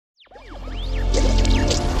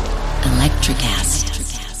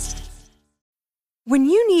Electrocast. When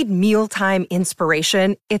you need mealtime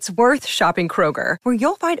inspiration, it's worth shopping Kroger, where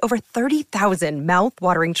you'll find over 30,000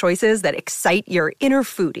 mouth-watering choices that excite your inner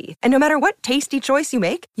foodie. And no matter what tasty choice you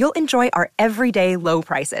make, you'll enjoy our everyday low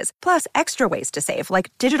prices, plus extra ways to save,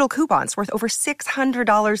 like digital coupons worth over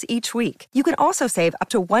 $600 each week. You can also save up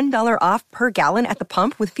to $1 off per gallon at the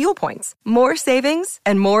pump with fuel points. More savings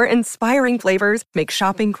and more inspiring flavors make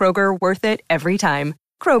shopping Kroger worth it every time.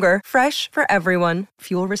 Kroger, fresh for everyone.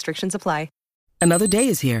 Fuel restrictions apply. Another day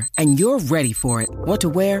is here, and you're ready for it. What to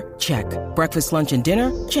wear? Check. Breakfast, lunch, and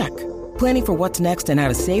dinner? Check. Planning for what's next and how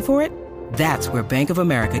to save for it? That's where Bank of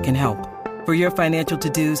America can help. For your financial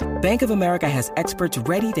to-dos, Bank of America has experts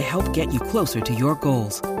ready to help get you closer to your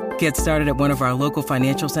goals. Get started at one of our local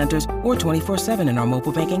financial centers or 24/7 in our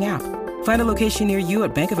mobile banking app. Find a location near you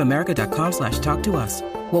at bankofamerica.com/talktous.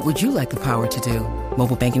 What would you like the power to do?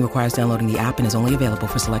 Mobile banking requires downloading the app and is only available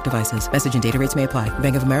for select devices. Message and data rates may apply.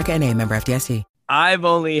 Bank of America N.A., member FDIC. I've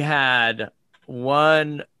only had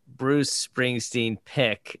one Bruce Springsteen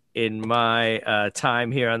pick in my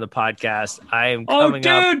time here on the podcast. I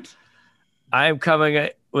am coming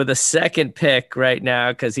with a second pick right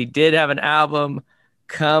now because he did have an album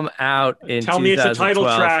come out in 2012. Tell me it's a title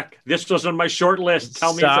track. This was on my short list.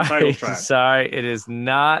 Tell me it's a title track. Sorry, it is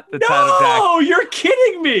not the title track. No, you're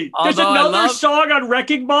kidding me. There's another song on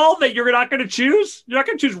Wrecking Ball that you're not going to choose? You're not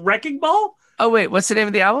going to choose Wrecking Ball? Oh, wait. What's the name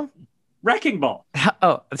of the album? Wrecking Ball.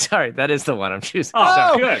 Oh, sorry. That is the one I'm choosing.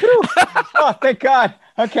 Oh, good. Oh, thank God.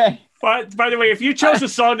 Okay. But by the way, if you chose a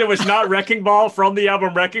song that was not Wrecking Ball from the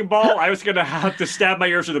album Wrecking Ball, I was going to have to stab my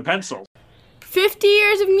ears with a pencil. 50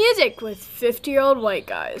 years of music with 50-year-old white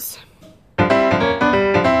guys.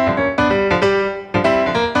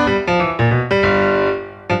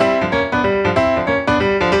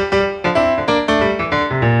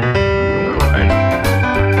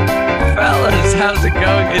 How's it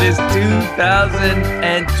going? It is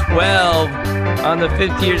 2012 on the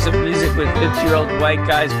 50 Years of Music with 50-Year-Old White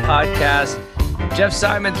Guys podcast. Jeff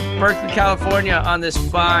Simons, Berkeley, California on this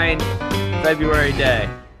fine February day.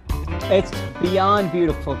 It's beyond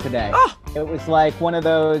beautiful today. Oh. It was like one of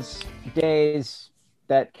those days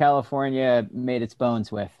that California made its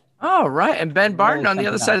bones with. Oh, right. And Ben Barton on the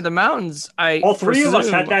other side of the mountains. All three of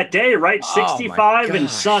us had that day, right? 65 and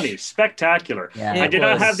sunny. Spectacular. Yeah. I did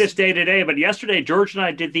not have this day today, but yesterday, George and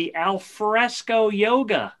I did the al fresco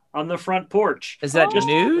yoga on the front porch. Is that just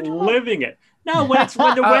nude? Living it. No, when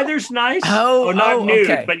the weather's nice. Not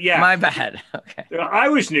nude, okay. But yeah. My bad. Okay. I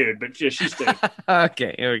was nude, but yeah, she's nude.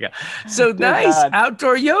 Okay, here we go. So nice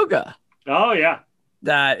outdoor yoga. Oh, yeah.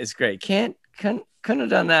 That is great. Couldn't have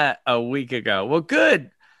done that a week ago. Well,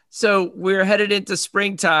 good. So we're headed into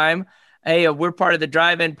springtime. Hey, we're part of the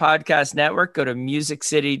Drive-In Podcast Network. Go to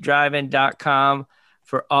musiccitydrivein.com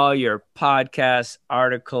for all your podcasts,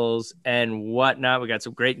 articles, and whatnot. We got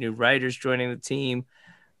some great new writers joining the team.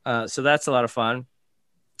 So that's a lot of fun.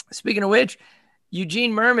 Speaking of which,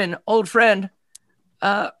 Eugene Merman, old friend,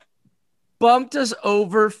 bumped us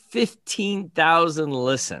over 15,000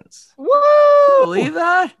 listens. Woo! Believe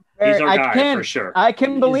that? He's our guy for sure. I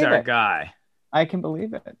can believe it. He's our guy. I can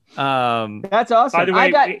believe it. That's awesome. By the way,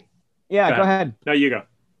 go ahead. No, you go.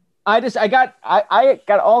 I got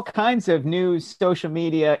all kinds of new social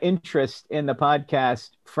media interest in the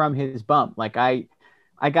podcast from his bump. Like I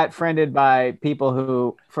got friended by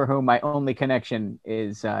people for whom my only connection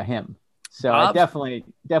is him. So I definitely.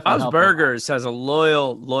 Bob's Burgers has a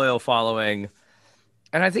loyal following,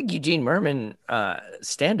 and I think Eugene Merman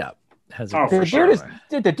stand up has.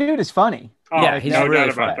 The dude is funny. Oh, yeah, he's no really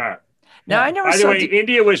doubt funny. about that. Now, I never By the way,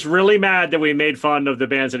 India was really mad that we made fun of the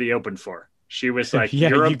bands that he opened for. She was like,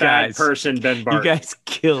 you're a bad person, Ben Barton. You guys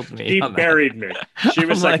killed me. He buried me. She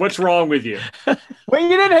was like, what's wrong with you? Well,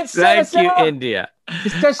 you didn't say Thank you, India.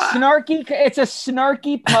 It's a snarky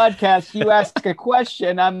podcast. You ask a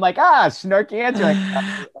question. I'm like, snarky answer.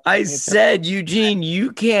 I said, Eugene,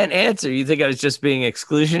 you can't answer. You think I was just being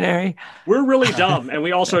exclusionary? We're really dumb, and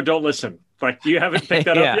we also don't listen. Like, you haven't picked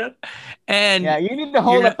that up yet? And you need to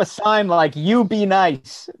hold up a sign like, you be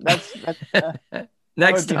nice. That's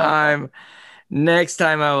next time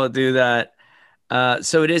I will do that.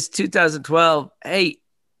 So it is 2012. Hey,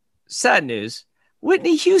 sad news.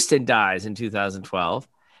 Whitney Houston dies in 2012.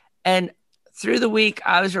 And through the week,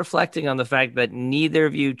 I was reflecting on the fact that neither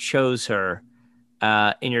of you chose her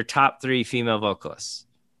in your top 3 female vocalists.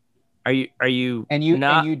 Are you and you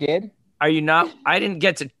did? Are you not? I didn't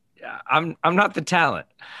get to. I'm not the talent.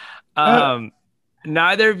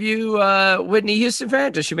 Neither of you Whitney Houston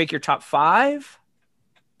fan. Does she make your top 5?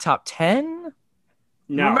 Top 10?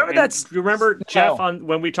 No. Remember Jeff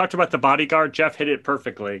when we talked about The Bodyguard? Jeff hit it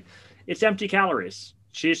perfectly. it's empty calories.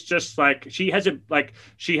 She's just like, she has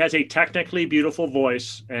a technically beautiful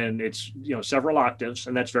voice, and it's, several octaves,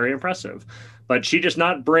 and that's very impressive. But she does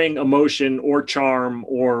not bring emotion or charm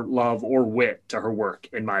or love or wit to her work,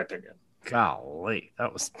 in my opinion. Golly,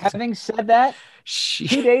 that was. Having said that,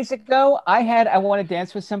 2 days ago, I Want to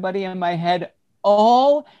Dance with Somebody in my head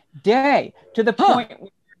all day, to the point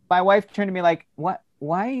where my wife turned to me like, "What?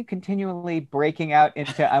 Why are you continually breaking out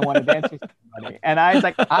into I Want to Dance with Somebody?" And I was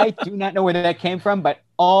like, I do not know where that came from, but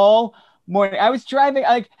all morning I was driving,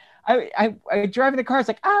 like I driving the car. It's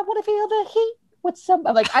like, I want to feel the heat with some.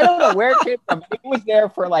 I'm like, I don't know where it came from. It was there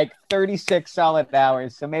for like 36 solid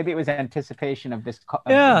hours. So maybe it was anticipation of this.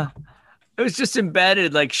 Yeah. It was just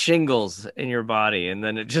embedded like shingles in your body, and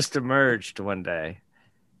then it just emerged one day.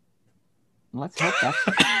 Let's hope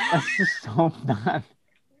let's just hope not.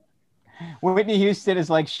 Whitney Houston is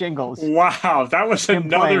like shingles. Wow, that was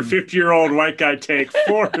another 50-year-old white guy take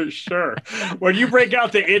for sure. When you break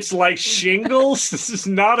out the "it's like shingles," this is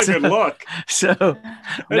not a good look. So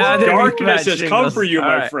now darkness has come for you,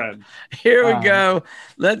 my friend. Here we go.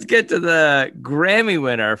 Let's get to the Grammy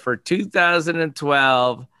winner for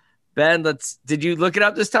 2012. Ben, did you look it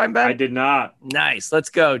up this time, Ben? I did not. Nice. Let's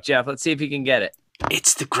go, Jeff. Let's see if you can get it.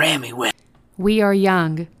 It's the Grammy win. We Are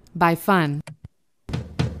Young by Fun.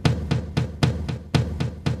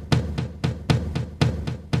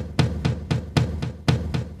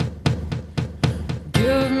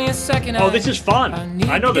 Give me a second. Oh, this is fun.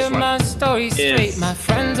 I know this one. My story straight. My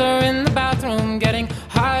friends are in the bathroom getting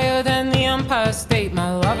higher than the Empire State.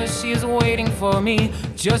 My lover, she is waiting for me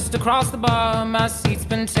just across the bar. My seat's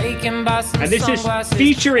been taken by some And this is sunglasses.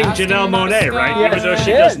 featuring Janelle Monáe, right? Yeah, even though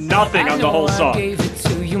she does nothing on the whole song. I gave it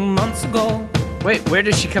to you months ago. Wait, where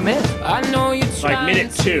does she come in? I know you're trying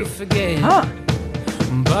minute 2. to forget. Huh.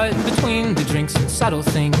 But between the drinks and subtle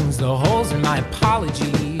things, the holes in my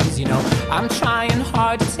apologies, I'm trying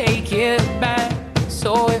hard to take it back.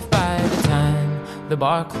 So if by the time the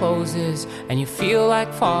bar closes and you feel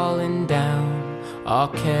like falling down, I'll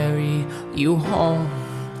carry you home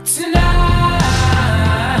tonight.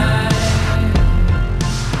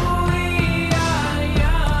 We are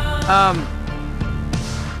young.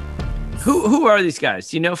 Who are these guys?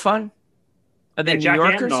 Do you know Fun? Are they New Jack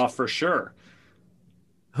Yorkers? Antonoff for sure.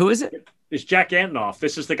 Who is it? It's Jack Antonoff.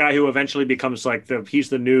 This is the guy who eventually becomes he's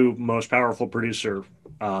the new most powerful producer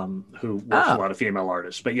who works with a lot of female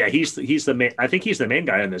artists. But yeah, he's the main. I think he's the main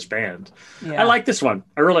guy in this band. Yeah. I like this one.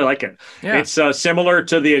 I really like it. Yeah. It's similar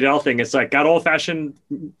to the Adele thing. It's like got old fashioned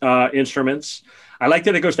instruments. I like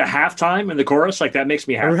that it goes to halftime in the chorus. Like that makes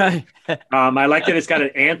me happy. Right. I like that it's got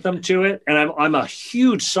an anthem to it, and I'm a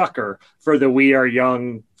huge sucker for the "We Are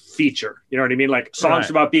Young" feature. You know what I mean? Like songs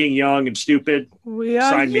about being young and stupid. We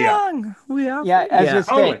are Sign young. Me up. We are. Yeah, as you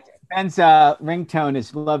say, Ben's ringtone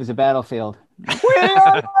is "Love Is a Battlefield." We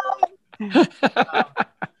are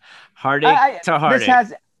heartache to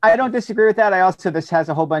heartache. I don't disagree with that. This has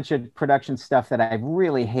a whole bunch of production stuff that I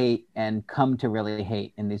really hate and come to really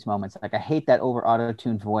hate in these moments. Like I hate that over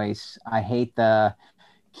auto-tuned voice. I hate the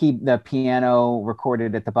piano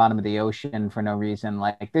recorded at the bottom of the ocean for no reason.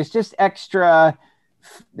 Like there's just extra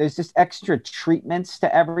treatments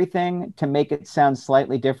to everything to make it sound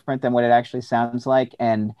slightly different than what it actually sounds like.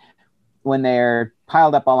 And when they're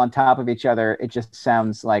piled up all on top of each other, it just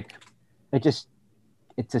sounds like it just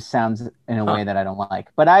sounds in a way that I don't like.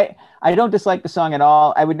 But I don't dislike the song at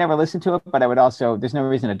all. I would never listen to it, but I would also, there's no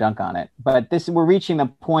reason to dunk on it. But we're reaching the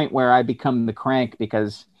point where I become the crank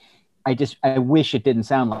because I wish it didn't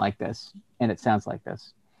sound like this, and it sounds like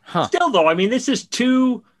this. Huh. Still though, I mean, this is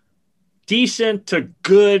 2 decent to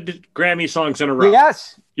good Grammy songs in a row.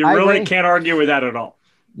 Yes. You really can't argue with that at all.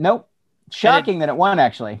 Nope. Shocking that it won,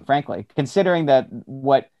 actually, frankly, considering that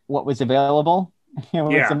what was available.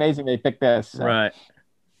 It's amazing they picked this. So. Right.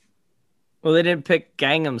 Well, they didn't pick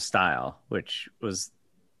Gangnam Style, which was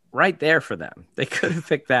right there for them. They could have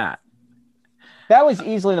picked that. That was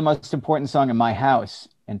easily the most important song in my house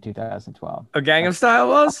in 2012. A Gangnam Style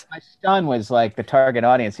was? My son was like the target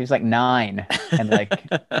audience. He was like 9. And like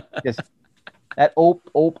just that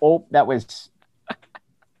that was...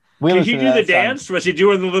 Did he do the dance? Was he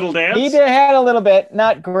doing the little dance? He had a little bit,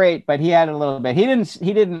 not great, but he had a little bit. He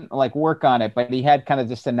didn't like work on it, but he had kind of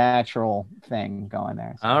just a natural thing going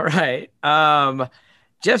there. So. All right.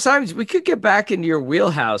 Jeff Simons, we could get back into your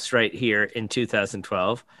wheelhouse right here in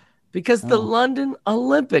 2012 because the London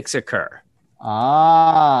Olympics occur.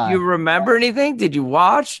 You remember anything? Did you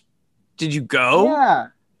watch? Did you go? Yeah.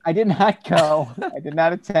 I did not go. I did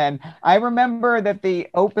not attend. I remember that the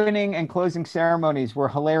opening and closing ceremonies were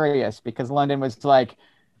hilarious because London was like,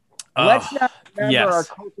 Let's not remember our yes.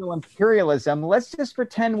 cultural imperialism. Let's just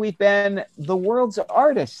pretend we've been the world's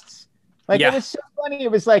artists. Like Yeah. it was so funny.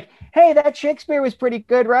 It was like, hey, that Shakespeare was pretty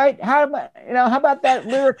good, right? How about that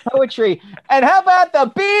lyric poetry? And how about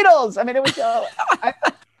the Beatles? I mean, it was.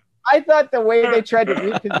 I thought the way they tried to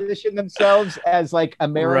reposition themselves as like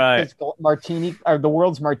America's martini or the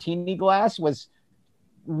world's martini glass was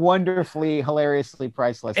wonderfully, hilariously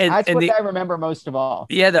priceless. That's what I remember most of all.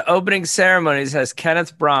 Yeah, the opening ceremonies has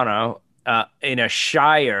Kenneth Branagh in a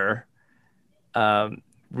shire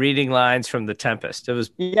reading lines from The Tempest. It was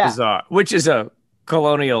bizarre, which is a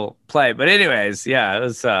colonial play. But anyways, yeah, it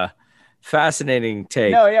was a fascinating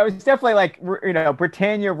take. No, yeah, it was definitely like,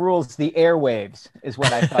 Britannia rules the airwaves is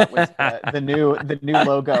what I thought was the new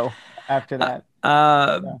logo after that.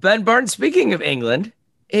 Ben Barton, speaking of England,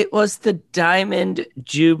 it was the Diamond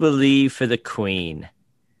Jubilee for the Queen.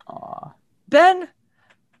 Aww. Ben,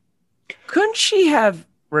 couldn't she have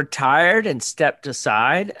retired and stepped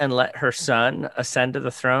aside and let her son ascend to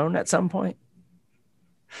the throne at some point?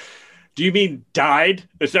 Do you mean died?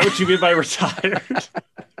 Is that what you mean by retired?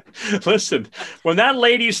 Listen, when that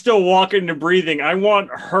lady's still walking and breathing, I want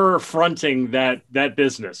her fronting that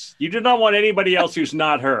business. You do not want anybody else who's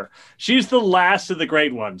not her. She's the last of the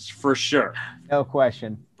great ones, for sure. No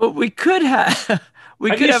question. But we could have.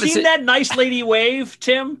 Have you seen that nice lady wave,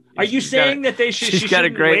 Tim? Are you saying that she got a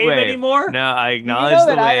great wave anymore? No, I acknowledge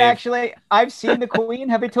the wave. I've seen the Queen.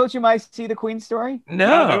 Have I told you my See the Queen story?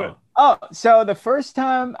 No. Oh, so the first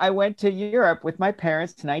time I went to Europe with my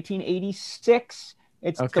parents, 1986.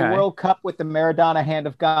 It's the World Cup with the Maradona Hand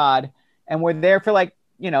of God. And we're there for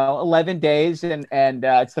 11 days. And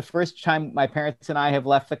it's the first time my parents and I have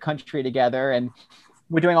left the country together. And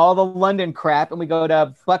we're doing all the London crap. And we go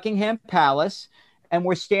to Buckingham Palace. And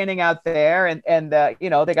we're standing out there. And they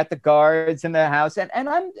got the guards in the house. And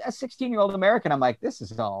I'm a 16-year-old American. I'm like, this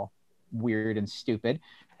is all weird and stupid.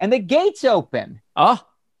 And the gates open. Oh.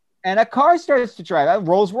 And a car starts to drive out.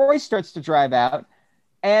 Rolls Royce starts to drive out.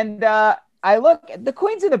 And I look, the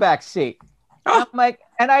Queen's in the back seat. Oh. I'm like,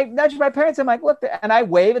 and I nudge my parents. I'm like, look, and I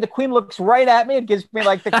wave, and the Queen looks right at me. It gives me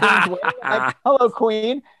like the Queen's wave. I'm like, hello,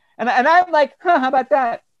 Queen. And I'm like, how about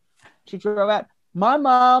that? She drove out. My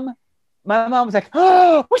mom was like,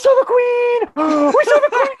 oh, we saw the Queen. We saw the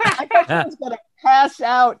Queen. I thought she was going to pass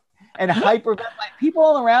out and hyperventilate. People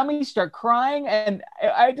all around me start crying. And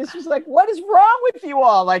I just was like, what is wrong with you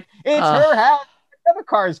all? Like, it's her house. Another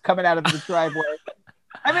car is coming out of the driveway.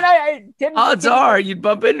 I mean, I didn't. Odds are you'd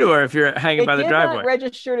bump into her if you're hanging by the driveway. It did not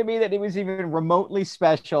register to me that it was even remotely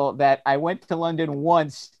special that I went to London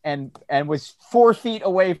once and was 4 feet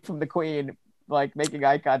away from the Queen, like making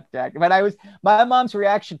eye contact. But my mom's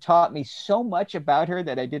reaction taught me so much about her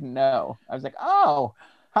that I didn't know. I was like, oh,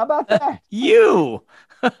 how about that? You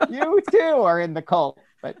too are in the cult.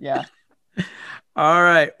 But yeah. All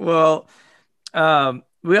right. Well,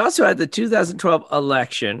 we also had the 2012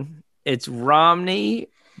 election. It's Romney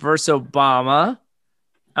versus Obama.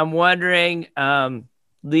 I'm wondering,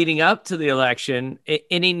 leading up to the election,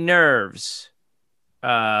 any nerves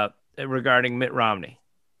regarding Mitt Romney?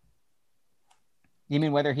 You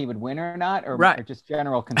mean whether he would win or not, or just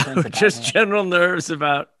general concerns about just him? General nerves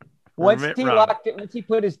about once Mitt he Romney. Once he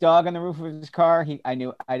put his dog on the roof of his car, I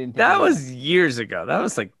didn't think that was years ago. That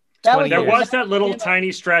was like there was that little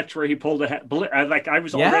tiny stretch where he pulled ahead. I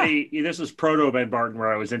was already, this is proto Ben Barton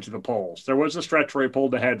where I was into the polls. There was a stretch where he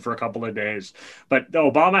pulled ahead for a couple of days, but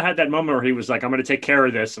Obama had that moment where he was like, I'm going to take care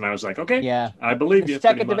of this. And I was like, okay, yeah, I believe you.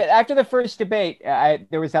 Second debate, after the first debate,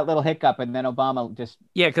 there was that little hiccup and then Obama just.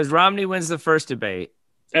 Yeah, because Romney wins the first debate.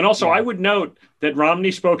 And also I would note that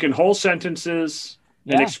Romney spoke in whole sentences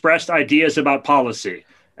and expressed ideas about policy.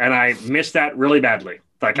 And I missed that really badly.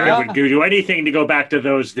 Like I would do anything to go back to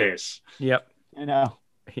those days. Yep. I know.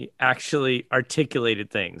 He actually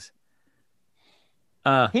articulated things.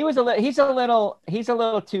 He's a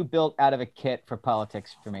little too built out of a kit for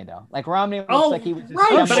politics for me though. Like Romney looks like he was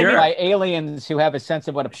assembled by aliens who have a sense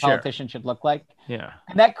of what a politician should look like. Yeah.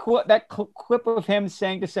 And that clip of him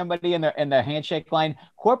saying to somebody in the handshake line,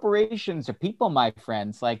 "Corporations are people, my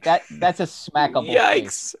friends." Like that's a smackable.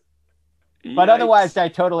 Yikes. But otherwise, I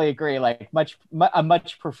totally agree. Like a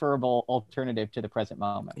much preferable alternative to the present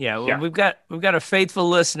moment. Yeah, well, we've got a faithful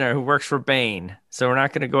listener who works for Bain, so we're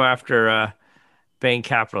not going to go after Bain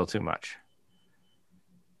Capital too much,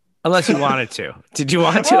 unless you wanted to. Did you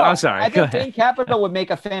want to? I'm sorry. I think Bain Capital would make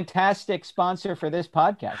a fantastic sponsor for this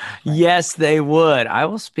podcast. Right? Yes, they would. I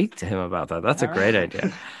will speak to him about that. That's a great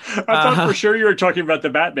idea. I thought for sure you were talking about the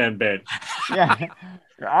Batman Bain. Yeah,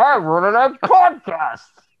 I wanted a podcast.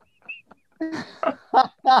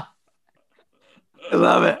 I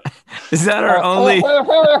love it. Is that our only?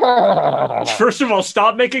 First of all,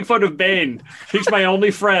 stop making fun of Bane. He's my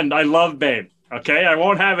only friend. I love Bane. Okay, I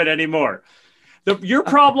won't have it anymore. Your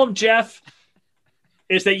problem, Jeff,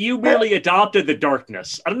 is that you merely adopted the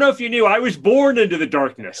darkness. I don't know if you knew I was born into the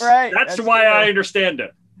darkness. Right. That's why I understand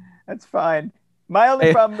it. That's fine. My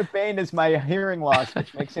only problem with Bane is my hearing loss,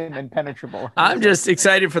 which makes him impenetrable. I'm just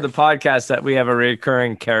excited for the podcast that we have a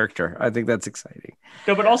recurring character. I think that's exciting.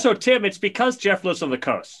 No, but also, Tim, it's because Jeff lives on the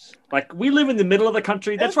coast. Like, we live in the middle of the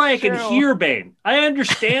country. That's why I can hear Bane. I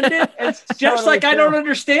understand it. Jeff's totally like, I don't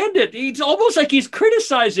understand it. It's almost like he's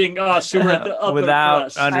criticizing us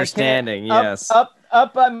without understanding. Yes.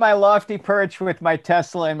 Up on my lofty perch with my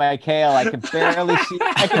Tesla and my kale, I can barely see.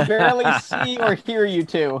 I can barely see or hear you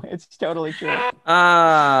two. It's totally true.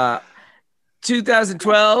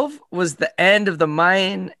 2012 was the end of the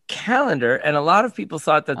Mayan calendar, and a lot of people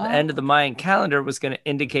thought that the end of the Mayan calendar was going to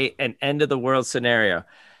indicate an end of the world scenario.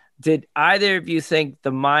 Did either of you think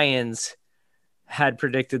the Mayans had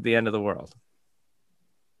predicted the end of the world?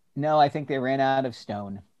 No, I think they ran out of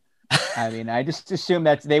stone. I mean, I just assume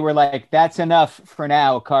that they were like, that's enough for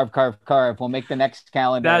now. Carve, carve, carve. We'll make the next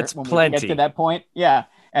calendar. That's when plenty. We get to that point. Yeah.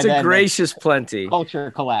 And it's a gracious plenty.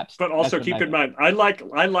 Culture collapsed. But also keep in mind, I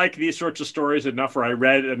like these sorts of stories enough where I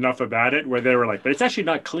read enough about it where they were like, but it's actually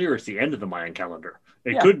not clear it's the end of the Mayan calendar.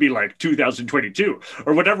 It could be like 2022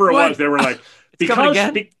 or whatever it was. They were like, because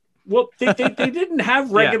they didn't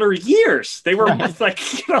have regular years. They were like,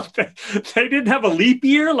 they didn't have a leap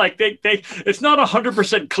year. Like it's not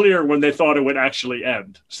 100% clear when they thought it would actually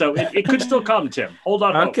end. So it could still come, Tim. Hold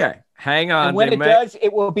on. Okay. Hang on. And when it does,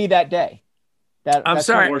 it will be that day. I'm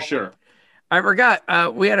sorry. For sure. I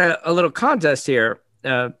forgot. We had a little contest here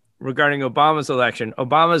regarding Obama's election.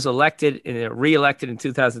 Obama's re-elected in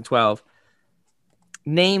 2012.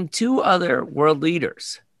 Name two other world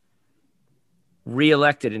leaders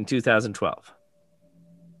re-elected in 2012.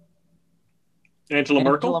 Angela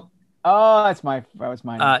Merkel? Oh, that was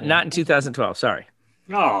mine. Not in 2012. Sorry.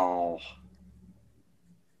 Oh.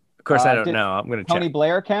 Of course, I don't know. I'm going to check. Tony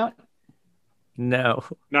Blair count? No.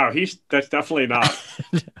 No, that's definitely not.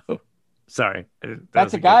 No. Sorry.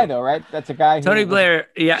 That's a guy, though, right? That's a guy. Tony Blair.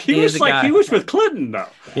 Yeah, he was with Clinton, though.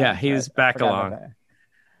 Yeah, he was back along.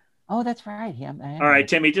 Oh, that's right. Yeah. All right,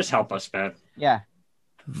 Timmy, just help us, man. Yeah.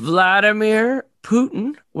 Vladimir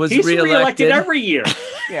Putin was He's reelected every year.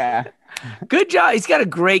 Yeah. Good job. He's got a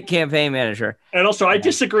great campaign manager. And also, I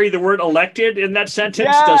disagree. The word elected in that sentence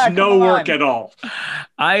does no work at all.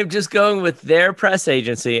 I'm just going with their press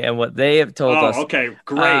agency and what they have told us. Okay,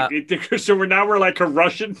 great. So we're like a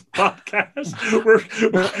Russian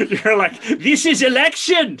podcast. You're like, this is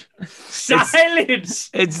election.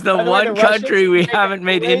 Silence. It's the one country we haven't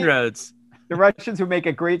made inroads. The Russians would make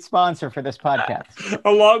a great sponsor for this podcast.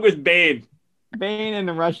 Along with Bane. Bane and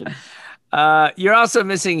the Russians. You're also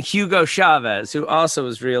missing Hugo Chavez, who also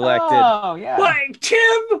was reelected. Oh, yeah. Like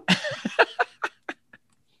Tim.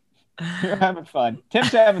 You're having fun.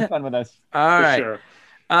 Tim's having fun with us. All right. Sure.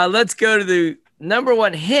 Let's go to the number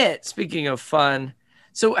one hit. Speaking of fun.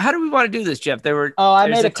 So how do we want to do this, Jeff? I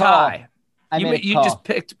made a tie. Call. You just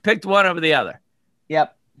picked one over the other.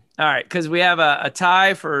 Yep. All right. Because we have a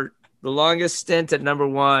tie for the longest stint at number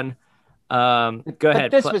one. Go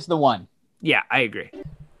ahead. This was the one. Yeah, I agree.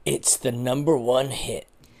 It's the number one hit.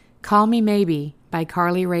 Call Me Maybe by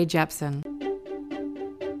Carly Rae Jepsen.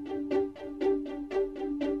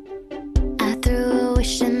 I threw a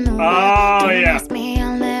wish in the wind. Oh, yeah. Ask me,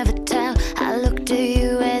 I'll never tell. I looked to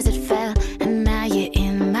you as it fell, and now you're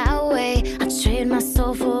in my way. I trade my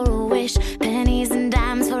soul for a wish, pennies and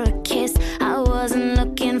dimes for a kiss. I wasn't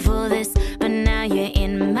looking for this, but now you're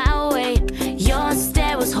in my way. Your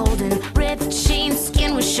stare was holding, ripped jeans,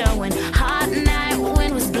 skin was showing. Hot night,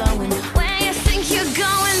 wind was blowing. Where you think you're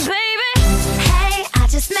going, baby? Hey, I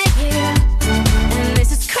just met you, and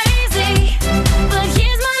this is crazy. But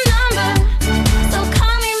here's my number, so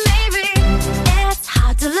call me maybe. It's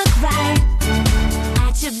hard to look right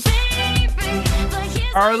at you, baby. But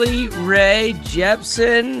here's Carly Rae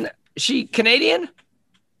Jepsen. She Canadian?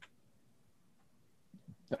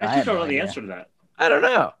 I don't know the answer to that. I don't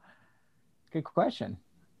know. Good question.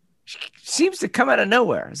 She seems to come out of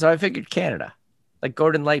nowhere, so I figured Canada, like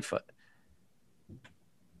Gordon Lightfoot.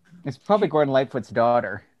 It's probably Gordon Lightfoot's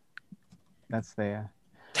daughter. That's the.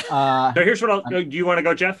 So here's what do you want to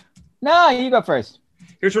go, Jeff? No, you go first.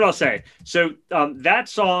 Here's what I'll say. So that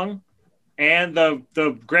song and the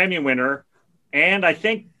Grammy winner, and I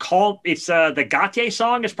think it's the Gautier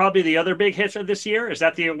song is probably the other big hit of this year. Is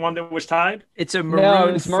that the one that was tied? It's a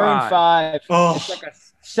Maroon 5. Maroon 5. Oh. It's like a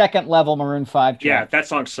second level Maroon 5 track. Yeah, that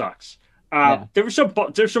song sucks. There's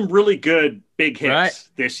some really good big hits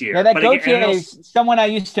this year. Yeah, that Gautier is someone I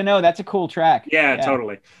used to know. That's a cool track. Yeah,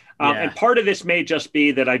 totally. And part of this may just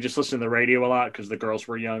be that I just listen to the radio a lot because the girls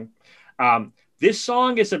were young. This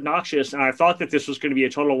song is obnoxious, and I thought that this was going to be a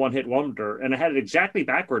total one-hit wonder, and I had it exactly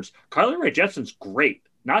backwards. Carly Rae Jepsen's great.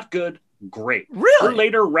 Not good, great. Really? Her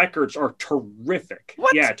later records are terrific.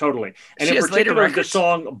 What? Yeah, totally. And She in has later particular, the records?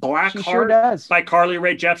 song Black She Heart sure does. by Carly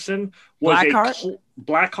Rae Jepsen was Blackheart?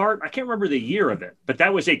 Blackheart. I can't remember the year of it, but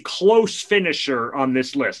that was a close finisher on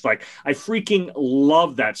this list. Like, I freaking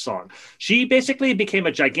love that song. She basically became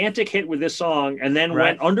a gigantic hit with this song and then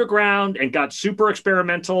went underground and got super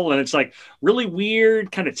experimental. And it's like really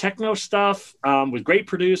weird kind of techno stuff with great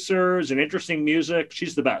producers and interesting music.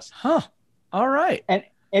 She's the best. Huh. All right. And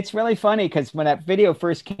it's really funny because when that video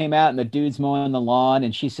first came out and the dude's mowing the lawn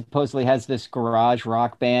and she supposedly has this garage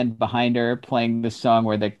rock band behind her playing this song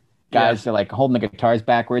where the guys are like holding the guitars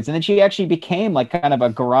backwards. And then she actually became like kind of a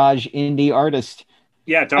garage indie artist.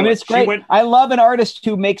 Yeah, totally. I mean, it's great. I love an artist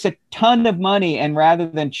who makes a ton of money and rather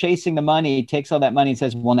than chasing the money, takes all that money and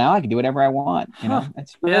says, well, now I can do whatever I want. You know,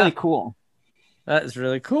 that's really cool. That is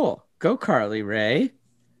really cool. Go Carly Rae.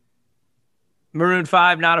 Maroon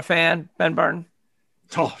 5, not a fan. Ben Barton.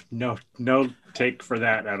 Oh, no take for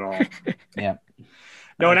that at all. Yeah.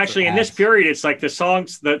 No, and actually in this period, it's like the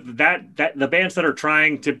songs that the bands that are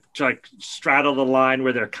trying to like straddle the line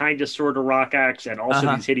where they're kind of sort of rock acts and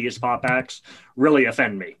also these hideous pop acts really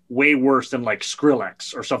offend me. Way worse than like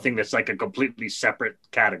Skrillex or something that's like a completely separate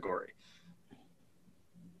category.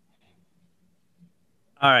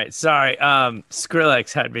 All right, sorry.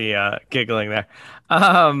 Skrillex had me giggling there.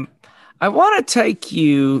 I want to take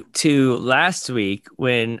you to last week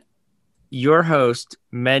when your host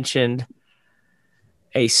mentioned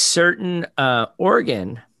a certain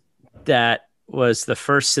organ that was the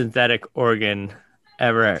first synthetic organ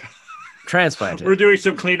ever transplanted. We're doing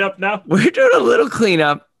some cleanup now? We're doing a little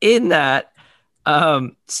cleanup in that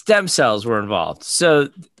stem cells were involved. So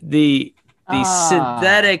the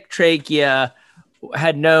synthetic trachea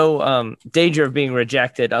had no danger of being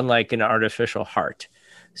rejected, unlike an artificial heart.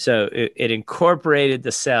 So it incorporated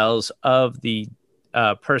the cells of the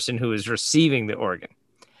person who is receiving the organ.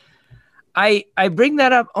 I bring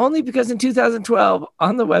that up only because in 2012,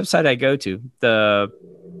 on the website I go to, the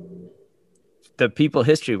People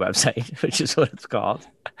History website, which is what it's called,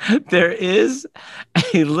 there is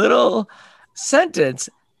a little sentence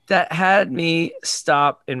that had me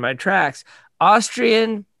stop in my tracks.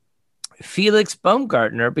 Austrian Felix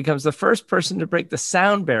Baumgartner becomes the first person to break the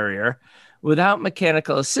sound barrier without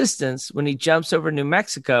mechanical assistance when he jumps over New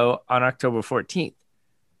Mexico on October 14th.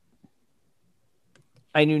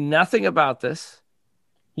 I knew nothing about this.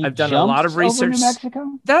 I've done a lot of research. New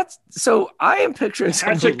Mexico? I am picturing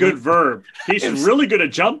that's a good verb. He's really good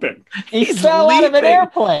at jumping. He fell out of an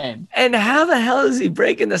airplane. And how the hell is he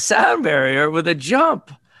breaking the sound barrier with a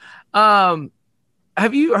jump? Have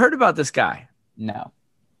you heard about this guy? No.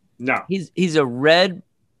 He's a Red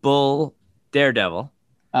Bull daredevil.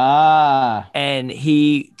 And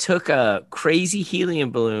he took a crazy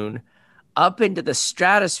helium balloon up into the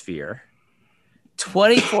stratosphere,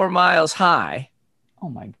 24 miles high. Oh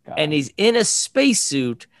my God. And he's in a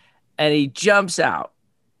spacesuit and he jumps out.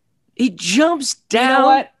 He jumps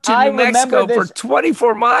down to New Mexico for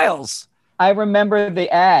 24 miles. I remember the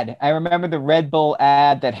ad. I remember the Red Bull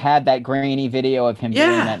ad that had that grainy video of him doing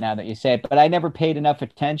that, now that you say it. But I never paid enough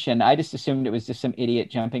attention. I just assumed it was just some idiot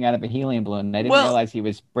jumping out of a helium balloon. I didn't realize he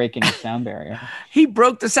was breaking the sound barrier. He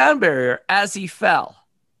broke the sound barrier as he fell.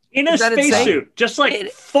 In a spacesuit, just like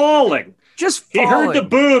falling. Just falling. He heard the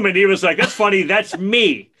boom and he was like, that's funny, that's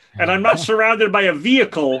me. And I'm not surrounded by a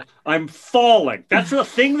vehicle. I'm falling. That's the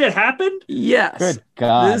thing that happened? Yes. Good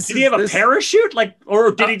God. Did he have a parachute?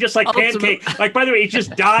 Or did he just pancake? Like, by the way, he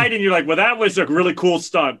just died and you're like, well, that was a really cool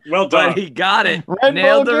stunt. Well done. But he got it. Red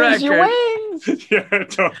Nailed Bull the gives record. You wings. Yeah,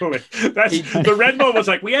 totally. The Red Bull was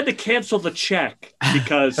like, we had to cancel the check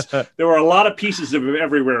because there were a lot of pieces of him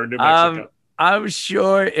everywhere in New Mexico. I'm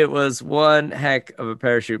sure it was one heck of a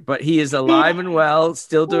parachute, but he is alive and well,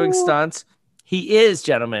 still doing stunts. He is,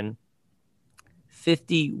 gentlemen,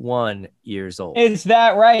 51 years old. Is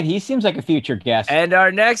that right? He seems like a future guest. And our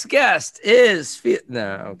next guest is...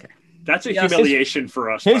 okay. That's a humiliation for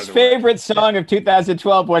us. His favorite song of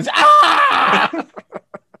 2012 was... Ah!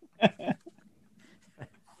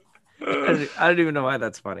 I don't even know why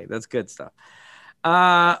that's funny. That's good stuff.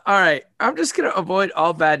 All right. I'm just going to avoid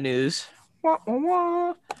all bad news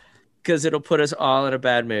because it'll put us all in a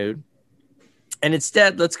bad mood. And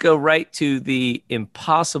instead, let's go right to the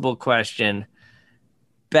impossible question.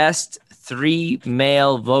 Best 3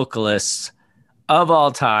 male vocalists of all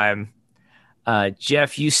time.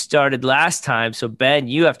 Jeff, you started last time, so Ben,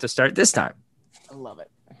 you have to start this time. I love it.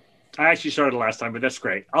 I actually started last time, but that's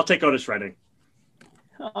great. I'll take Otis Redding.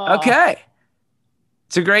 Okay.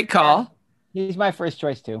 It's a great call. Yeah. He's my first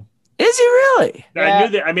choice, too. Is he really? Yeah. I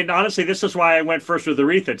knew that. I mean, honestly, this is why I went first with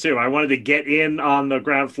Aretha, too. I wanted to get in on the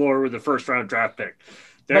ground floor with the first round draft pick.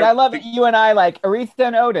 But I love that you and I like Aretha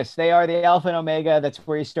and Otis. They are the alpha and omega. That's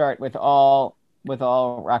where you start with all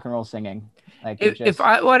rock and roll singing. Like if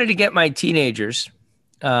I wanted to get my teenagers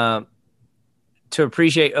to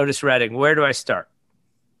appreciate Otis Redding, where do I start?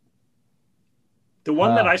 The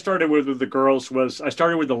one that I started with the girls was I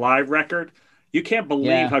started with the live record. You can't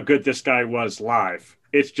believe how good this guy was live.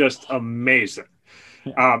 It's just amazing.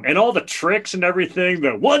 And all the tricks and everything,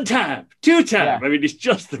 the 1 time, 2 time. Yeah. I mean, he's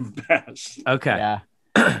just the best. Okay. Yeah.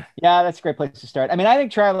 Yeah, that's a great place to start. I mean, I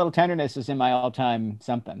think Try a Little Tenderness is in my all-time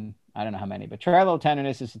something. I don't know how many, but Try a Little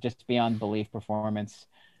Tenderness is just beyond belief performance.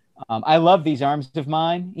 I love These Arms of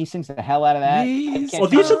Mine. He sings the hell out of that.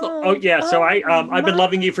 So I've been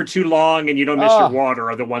loving you for too long, and You Don't Miss Your Water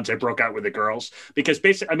are the ones I broke out with the girls because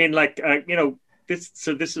basically, I mean, like this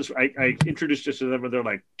is I introduced this to them when they're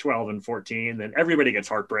like 12 and 14. Then everybody gets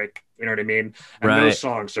heartbreak. You know what I mean? And those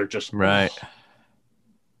songs are just right.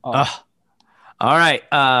 All right.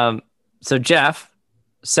 So Jeff,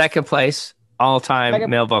 second place all-time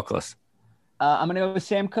male vocalist. I'm gonna go with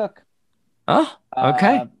Sam Cooke. Oh,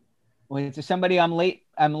 okay. To somebody I'm late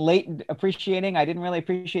appreciating. I didn't really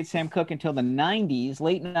appreciate Sam Cooke until the 90s,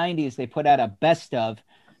 late 90s. They put out a best of.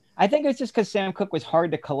 I think it's just because Sam Cooke was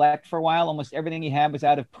hard to collect for a while. Almost everything he had was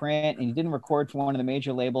out of print, and he didn't record for one of the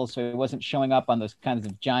major labels, so he wasn't showing up on those kinds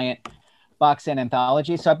of giant box set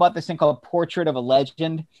anthologies. So I bought this thing called Portrait of a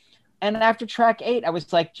Legend. And after track 8, I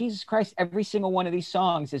was like, Jesus Christ, every single one of these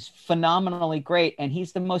songs is phenomenally great. And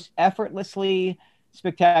he's the most effortlessly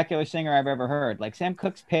spectacular singer I've ever heard. Like Sam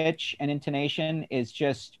Cooke's pitch and intonation is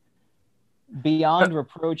just beyond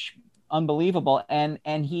reproach, unbelievable. And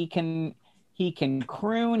he can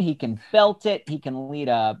croon, he can belt it, he can lead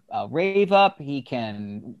a rave up, he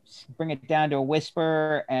can bring it down to a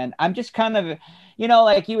whisper. And I'm just kind of,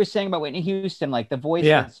 like you were saying about Whitney Houston, like the voice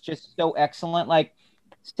is just so excellent. Like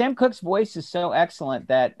Sam Cooke's voice is so excellent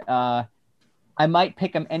that I might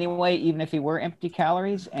pick him anyway, even if he were Empty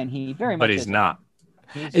Calories, and he very much. But he's not.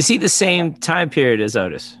 Is he the same time period as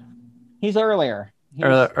Otis? He's earlier.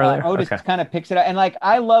 Earlier. Otis kind of picks it up, and like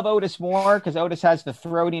I love Otis more because Otis has the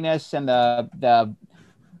throatiness and the.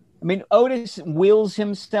 I mean, Otis wills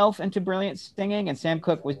himself into brilliant singing, and Sam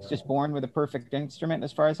Cooke was just born with a perfect instrument,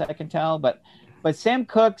 as far as I can tell. But Sam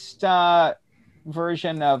Cooke's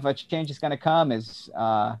version of A Change Is Gonna Come is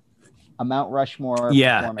a Mount Rushmore.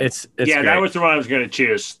 Yeah, it's great. That was the one I was going to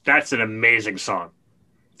choose. That's an amazing song.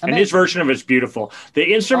 And his version of it's beautiful.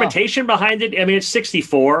 The instrumentation behind it, I mean, it's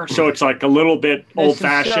 64, so it's like a little bit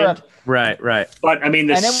old-fashioned. Right. But, I mean,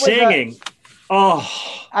 the singing,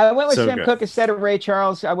 I went with so Sam good. Cooke instead of Ray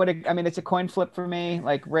Charles. It's a coin flip for me.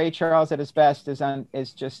 Like, Ray Charles at his best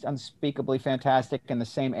is just unspeakably fantastic in the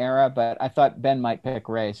same era, but I thought Ben might pick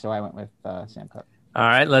Ray, so I went with Sam Cooke. All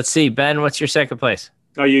right, let's see. Ben, what's your second place?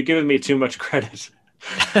 Oh, you're giving me too much credit.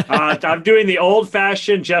 I'm doing the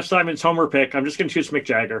old-fashioned Jeff Simon's homer pick. I'm just going to choose Mick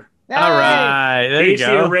Jagger. Hey! All right, there you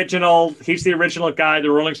go. He's the original guy. The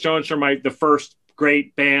Rolling Stones are the first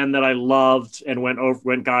great band that I loved and went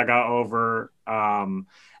gaga over. And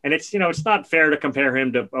it's it's not fair to compare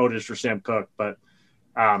him to Otis or Sam Cooke, but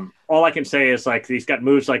all I can say is like he's got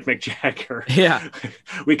moves like Mick Jagger. Yeah,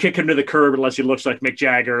 we kick him to the curb unless he looks like Mick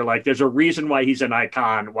Jagger. Like there's a reason why he's an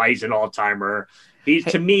icon, why he's an all-timer.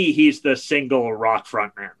 To me, he's the single rock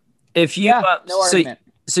frontman. If you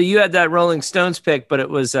so you had that Rolling Stones pick, but it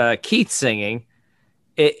was Keith singing.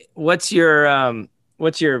 What's your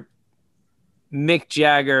Mick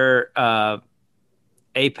Jagger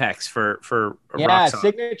apex for a rock song?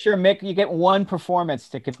 Signature Mick. You get one performance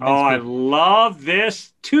to convince people. I love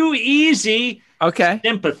this. Too easy. Okay.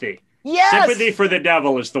 Sympathy. Yes. Sympathy for the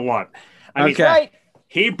Devil is the one. I mean, right.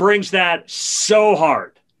 He brings that so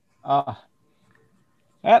hard.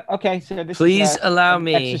 Okay, so this please is allow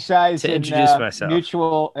me exercise to introduce myself.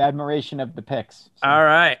 Mutual admiration of the picks. So. All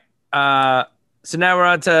right. So now we're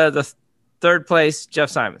on to the third place,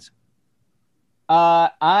 Jeff Simons.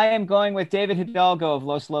 I am going with David Hidalgo of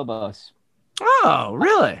Los Lobos. Oh,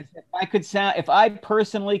 really? If I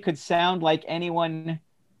personally could sound like anyone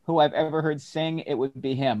who I've ever heard sing, it would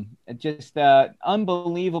be him. Just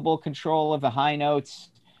unbelievable control of the high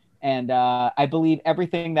notes, and I believe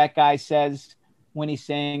everything that guy says when he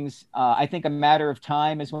sings. I think A Matter of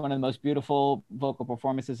Time is one of the most beautiful vocal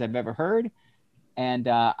performances I've ever heard. And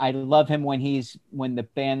I love him when the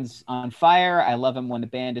band's on fire. I love him when the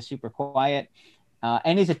band is super quiet.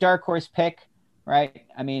 And he's a dark horse pick, right?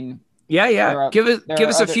 I mean, yeah. Give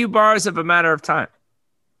us a few bars of A Matter of Time.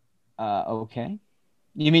 Okay.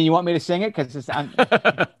 You mean you want me to sing it? Because I'm.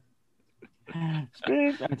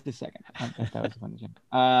 Just a second. That was fun.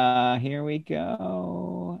 Here we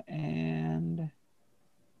go. And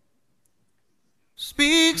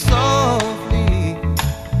speak softly.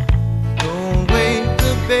 Don't wake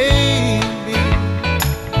the baby.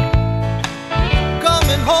 Come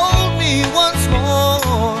and hold me once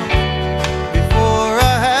more before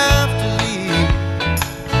I have to leave.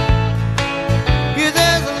 Yeah,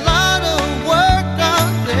 there's a lot of work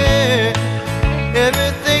out there.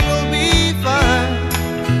 Everything will be fine.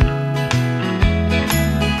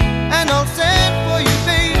 And I'll send for you,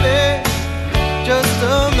 baby. Just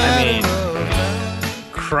a matter of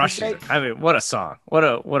time. Crushes it. I mean, what a song. What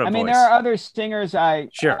a voice. I mean, there are other singers.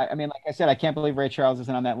 Sure. I mean, like I said, I can't believe Ray Charles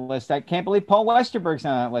isn't on that list. I can't believe Paul Westerberg's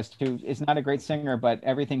not on that list, who is not a great singer, but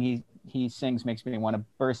everything he sings makes me want to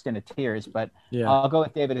burst into tears. But I'll go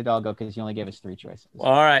with David Hidalgo because he only gave us 3 choices.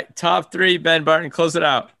 All right. Top 3, Ben Barton. Close it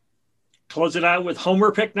out. Close it out with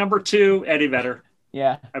Homer pick number 2, Eddie Vedder.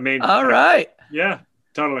 Yeah. I mean. All right. Yeah,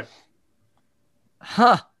 totally.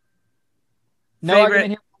 Huh.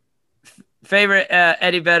 Favorite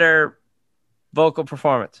Eddie Vedder vocal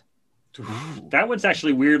performance? That one's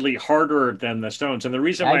actually weirdly harder than the Stones. And the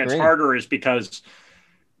reason why it's harder is because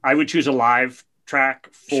I would choose a live track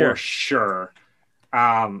for sure.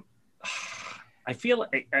 I feel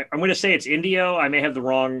like I'm going to say it's Indio. I may have the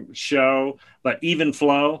wrong show, but Even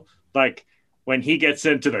Flow, like when he gets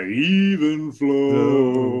into the even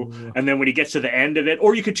flow, and then when he gets to the end of it,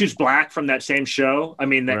 or you could choose Black from that same show. I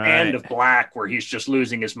mean, the end of Black where he's just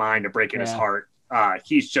losing his mind and breaking his heart.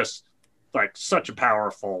 He's just like such a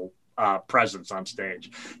powerful presence on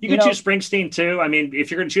stage. You can choose Springsteen too. I mean,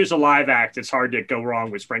 if you're going to choose a live act, it's hard to go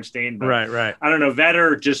wrong with Springsteen. But right. I don't know.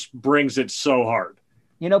 Vedder just brings it so hard.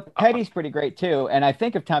 Petty's pretty great too. And I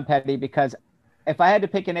think of Tom Petty because if I had to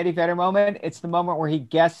pick an Eddie Vedder moment, it's the moment where he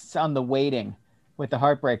guests on The Waiting with the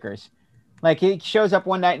Heartbreakers. Like he shows up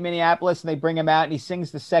one night in Minneapolis and they bring him out and he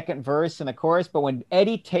sings the second verse and the chorus. But when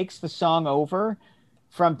Eddie takes the song over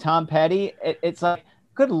from Tom Petty, it's like,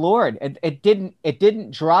 good Lord, it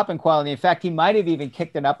didn't drop in quality. In fact, he might have even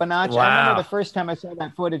kicked it up a notch. Wow. I remember the first time I saw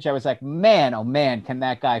that footage, I was like, man, oh man, can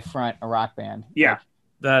that guy front a rock band? Yeah.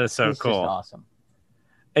 That is so He's cool. Just awesome.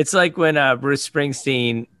 It's like when Bruce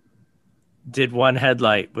Springsteen did One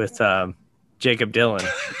Headlight with Jacob Dylan.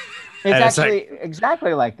 It's actually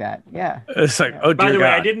exactly like that. Yeah. It's like, oh, dear By the way,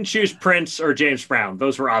 God. I didn't choose Prince or James Brown.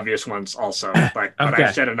 Those were obvious ones also. But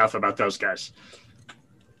I've said enough about those guys.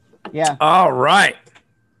 Yeah. All right.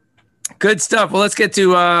 Good stuff. Well, let's get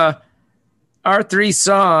to our 3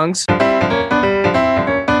 songs.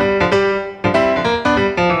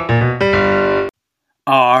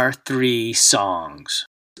 Our 3 songs.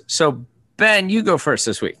 So, Ben, you go first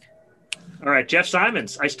this week. All right, Jeff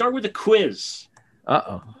Simons. I start with a quiz.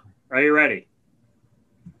 Uh-oh. Are you ready?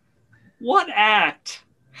 What act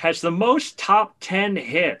has the most top 10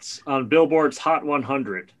 hits on Billboard's Hot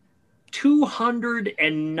 100?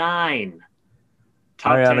 209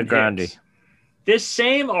 top Ariana 10 Grande. hits. This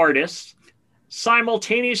same artist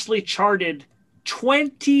simultaneously charted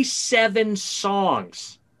 27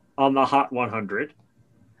 songs on the Hot 100.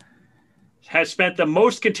 Has spent the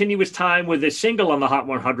most continuous time with a single on the Hot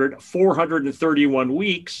 100, 431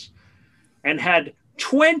 weeks, and had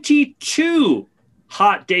 22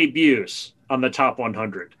 hot debuts on the top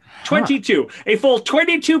 100. 22. A full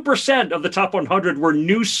 22% of the top 100 were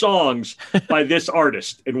new songs by this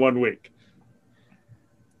artist in 1 week.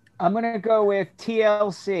 I'm going to go with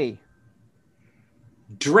TLC.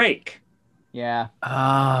 Drake. Yeah.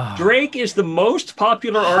 Drake is the most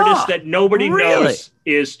popular artist that nobody knows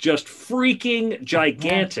is just freaking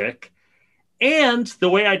gigantic. And the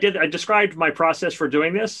way I described my process for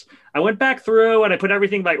doing this, I went back through and I put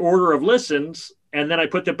everything by order of listens, and then I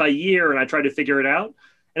put them by year and I tried to figure it out.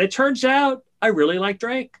 And it turns out I really like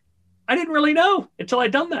Drake. I didn't really know until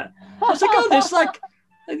I'd done that. I was like,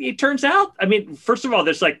 it turns out, I mean, first of all,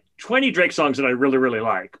 there's like 20 Drake songs that I really, really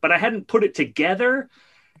like, but I hadn't put it together.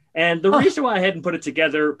 And the reason why I hadn't put it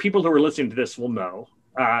together, people who are listening to this will know,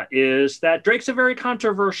 is that Drake's a very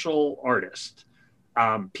controversial artist.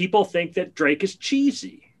 People think that Drake is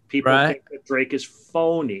cheesy. People think that Drake is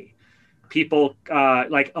phony. People,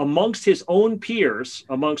 like amongst his own peers,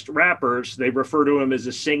 amongst rappers, they refer to him as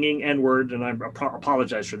a singing N-word, and I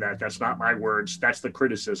apologize for that. That's not my words. That's the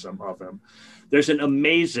criticism of him. There's an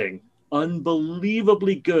amazing,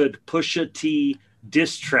 unbelievably good Pusha T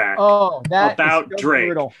diss track that about is so Drake,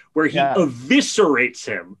 brutal. where he eviscerates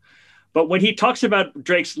him. But when he talks about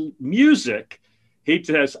Drake's music, he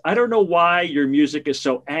says, "I don't know why your music is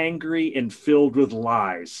so angry and filled with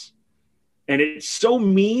lies." And it's so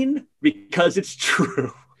mean because it's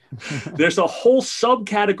true. There's a whole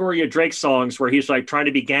subcategory of Drake songs where he's like trying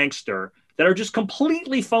to be gangster that are just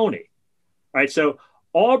completely phony. All right. So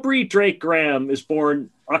Aubrey Drake Graham is born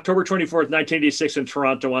October 24th, 1986 in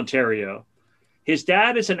Toronto, Ontario. His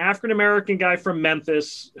dad is an African-American guy from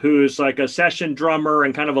Memphis who's like a session drummer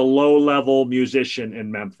and kind of a low-level musician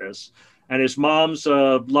in Memphis. And his mom's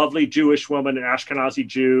a lovely Jewish woman, an Ashkenazi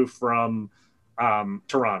Jew from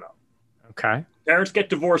Toronto. Okay. Parents get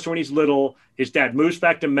divorced when he's little. His dad moves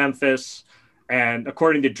back to Memphis. And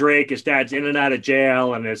according to Drake, his dad's in and out of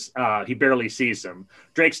jail and he barely sees him.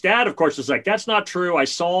 Drake's dad, of course, is like, "That's not true. I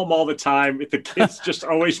saw him all the time. The kid's just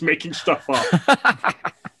always making stuff up."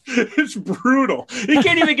 It's brutal. He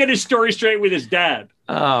can't even get his story straight with his dad.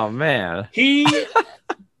 Oh, man. He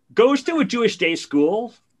goes to a Jewish day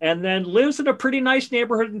school and then lives in a pretty nice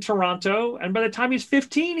neighborhood in Toronto. And by the time he's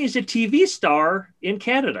 15, he's a TV star in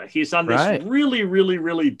Canada. He's on this really, really,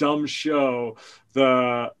 really dumb show.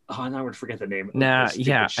 Now I'm going to forget the name. I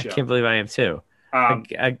can't believe I am too.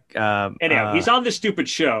 Anyhow, he's on this stupid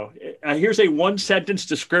show. Here's a one-sentence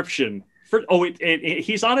description.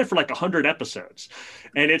 He's on it for like 100 episodes.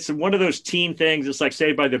 And it's one of those teen things. It's like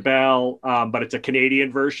Saved by the Bell, but it's a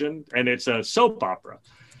Canadian version, and it's a soap opera.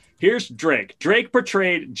 Here's Drake. Drake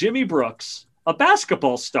portrayed Jimmy Brooks, a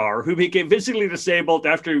basketball star who became physically disabled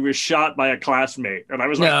after he was shot by a classmate. And I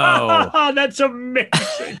was like, "Oh, that's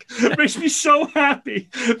amazing." It makes me so happy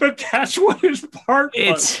that that's what his part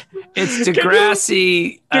was. It's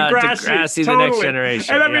Degrassi, Degrassi, totally. The Next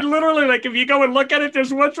Generation. And I mean, literally, like, if you go and look at it,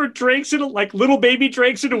 there's ones where Drake's in little baby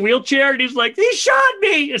Drake's in a wheelchair, and he's like, "He shot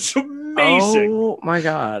me." It's amazing. Oh, my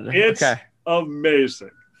God. It's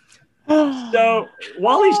amazing. So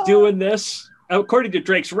while he's doing this, according to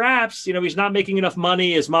Drake's raps, he's not making enough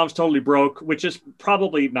money. His mom's totally broke, which is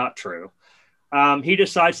probably not true. He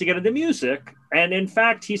decides to get into music. And in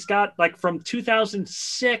fact, he's got from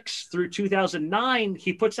 2006 through 2009,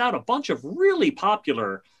 he puts out a bunch of really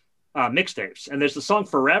popular mixtapes. And there's the song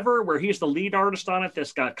Forever, where he's the lead artist on it.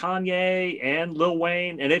 That's got Kanye and Lil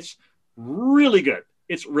Wayne. And it's really good.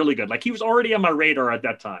 It's really good. He was already on my radar at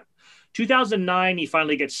that time. 2009, he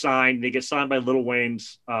finally gets signed. He gets signed by Lil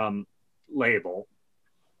Wayne's label.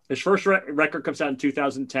 His first record comes out in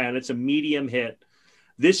 2010. It's a medium hit.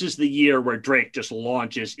 This is the year where Drake just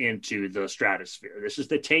launches into the stratosphere. This is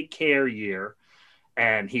the Take Care year,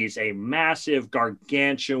 and he's a massive,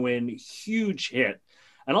 gargantuan, huge hit.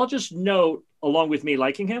 And I'll just note, along with me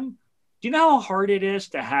liking him, do you know how hard it is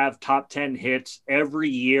to have top 10 hits every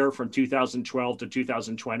year from 2012 to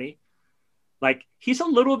 2020? He's a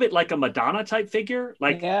little bit like a Madonna type figure.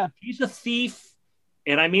 He's a thief.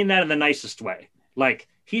 And I mean that in the nicest way.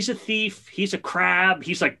 He's a thief. He's a crab.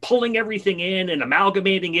 He's pulling everything in and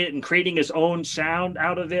amalgamating it and creating his own sound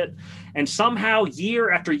out of it. And somehow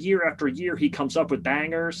year after year after year, he comes up with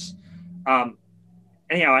bangers.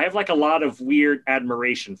 Anyhow, I have a lot of weird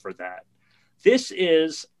admiration for that. This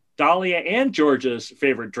is Dahlia and Georgia's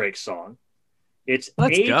favorite Drake song. It's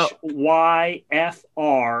HYFR.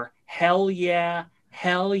 Hell yeah,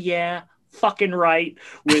 fucking right,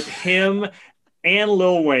 with him and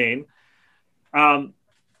Lil Wayne.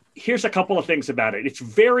 Here's a couple of things about it. It's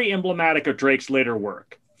very emblematic of Drake's later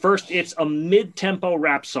work. First, it's a mid-tempo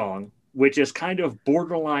rap song, which is kind of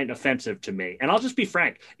borderline offensive to me. And I'll just be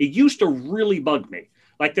frank, it used to really bug me.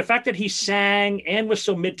 The fact that he sang and was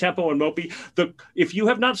so mid-tempo and mopey. If you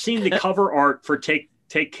have not seen the cover art for Take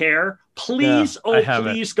Care, please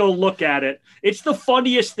go look at it. It's the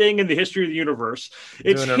funniest thing in the history of the universe.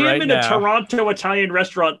 It's him in a Toronto Italian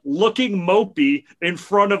restaurant looking mopey in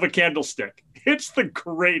front of a candlestick. It's the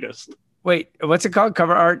greatest. Wait, what's it called?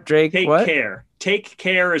 Cover art, Drake? Take Care. Take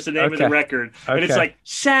Care is the name of the record. And it's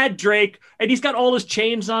sad Drake. And he's got all his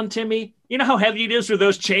chains on, Timmy. You know how heavy it is with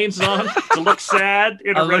those chains on to look sad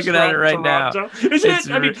in a restaurant at it right in Toronto? Now. Isn't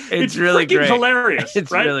it? I mean, it's really great. Hilarious.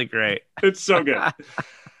 It's really great. It's so good.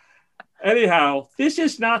 Anyhow, this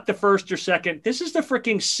is not the first or second. This is the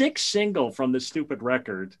freaking 6th single from this stupid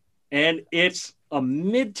record. And it's a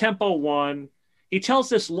mid-tempo one. He tells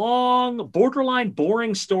this long, borderline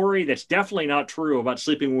boring story that's definitely not true about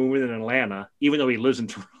sleeping with women in Atlanta, even though he lives in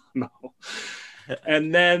Toronto.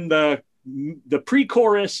 And then the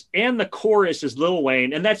pre-chorus and the chorus is Lil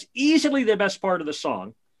Wayne, and that's easily the best part of the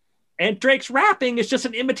song. And Drake's rapping is just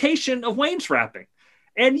an imitation of Wayne's rapping.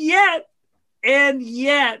 And yet,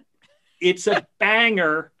 it's a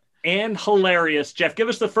banger and hilarious. Jeff, give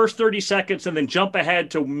us the first 30 seconds and then jump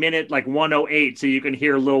ahead to minute like 108 so you can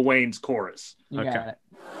hear Lil Wayne's chorus. You got it.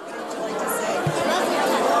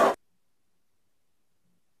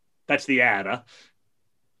 That's the ad, huh?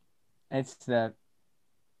 It's the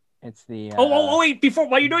wait,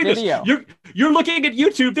 while you're doing video. this, you're looking at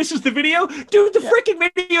YouTube. This is the video? Dude, the freaking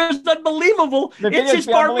video is unbelievable. It's his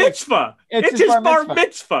bar mitzvah. It's his bar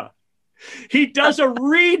mitzvah. He does a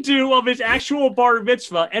redo of his actual bar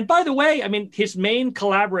mitzvah. And by the way, I mean, his main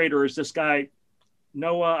collaborator is this guy,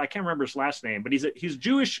 Noah, I can't remember his last name, but he's a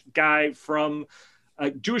Jewish guy from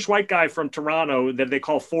a Jewish white guy from Toronto that they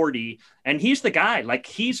call 40. And he's the guy, like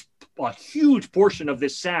he's a huge portion of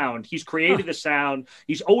this sound. He's created the sound.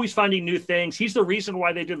 He's always finding new things. He's the reason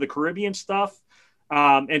why they did the Caribbean stuff.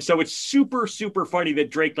 And so it's super, super funny that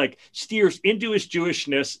Drake like steers into his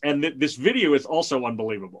Jewishness. And this video is also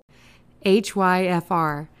unbelievable.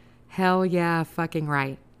 HYFR, Hell Yeah Fucking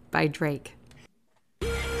Right, by Drake.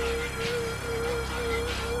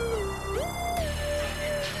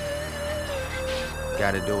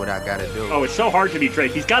 Gotta do what I gotta do. Oh, it's so hard to be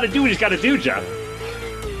Drake. He's got to do what he's got to do, Jeff.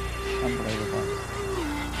 Unbelievable.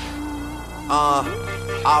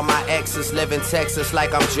 All my exes live in Texas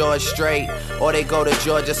like I'm George Strait. Or they go to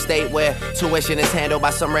Georgia State where tuition is handled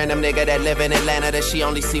by some random nigga that live in Atlanta that she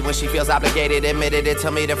only see when she feels obligated. Admitted it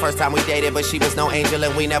to me the first time we dated, but she was no angel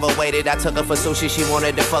and we never waited. I took her for sushi, she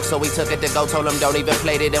wanted to fuck, so we took it to go. Told him don't even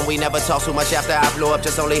play it, and we never talked too much after I blew up.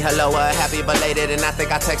 Just only hello, happy belated. And I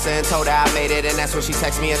think I texted her and told her I made it. And that's when she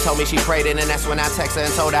texted me and told me she prayed it. And that's when I texted her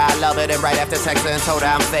and told her I love it. And right after texting her and told her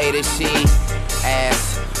I'm faded, she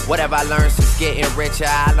asked, whatever I learned since getting richer,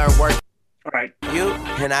 I learned work. All right. You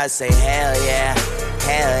and I say hell yeah,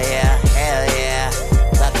 hell yeah, hell yeah,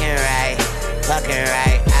 fucking right,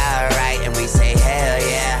 all right. And we say hell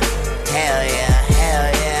yeah, hell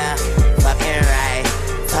yeah, fucking right,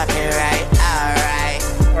 all right.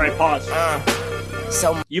 All right, pause.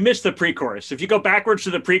 So you missed the pre-chorus. If you go backwards to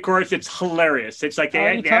the pre-chorus, it's hilarious. It's like they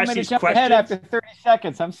ask these questions. Ahead after 30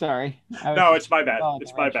 seconds. I'm sorry. No, it's my bad.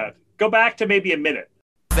 It's my bad. Go back to maybe a minute.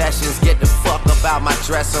 Confessions, get the fuck about my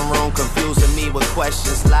dressing room, confusing me with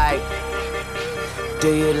questions like,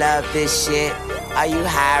 do you love this shit? Are you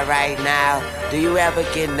high right now? Do you ever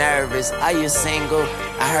get nervous? Are you single?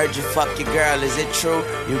 I heard you fuck your girl, is it true?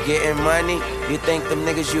 You getting money? You think them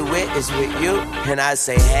niggas you with is with you? And I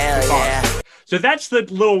say hell yeah. So that's the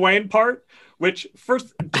Lil Wayne part, which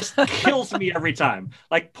first just kills me every time.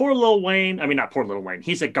 Like poor Lil Wayne, I mean, not poor Lil Wayne.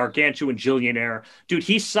 He's a gargantuan jillionaire. Dude,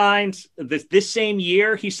 he signs this same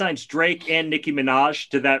year, he signs Drake and Nicki Minaj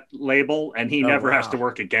to that label, and he never has to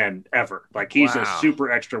work again, ever. Like he's a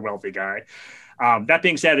super extra wealthy guy. That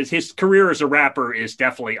being said, his career as a rapper is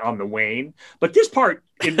definitely on the wane. But this part,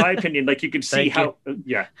 in my opinion, like you can see how,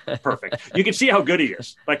 perfect. You can see how good he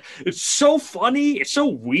is. Like it's so funny, it's so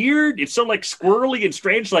weird, it's so like squirrely and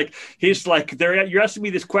strange. Like he's like, you're asking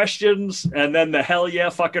me these questions, and then the hell yeah,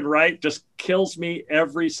 fucking right just kills me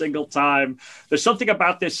every single time. There's something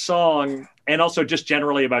about this song. And also just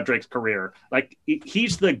generally about Drake's career. Like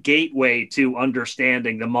he's the gateway to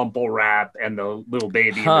understanding the mumble rap and the Little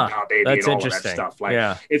Baby and the Nah Baby and all of that stuff.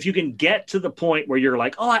 Like if you can get to the point where you're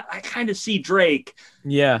like, oh, I kind of see Drake.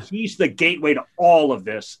 Yeah. He's the gateway to all of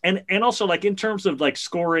this. And also like in terms of like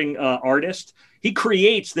scoring artist, he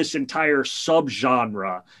creates this entire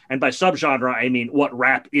subgenre. And by subgenre, I mean what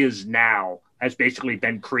rap is now has basically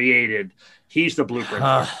been created. He's the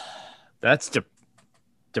blueprint. That's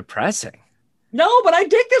depressing. No, but I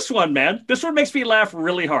dig this one, man. This one makes me laugh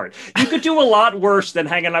really hard. You could do a lot worse than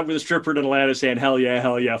hanging out with a stripper in Atlanta saying, hell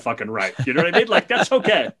yeah, fucking right. You know what I mean? Like, that's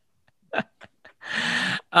okay.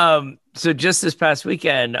 So just this past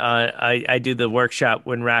weekend, I do the workshop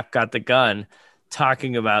When Rap Got the Gun,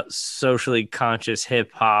 talking about socially conscious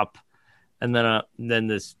hip hop, and then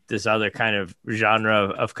this other kind of genre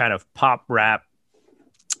of kind of pop rap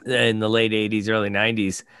in the late 80s, early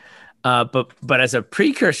 90s. But as a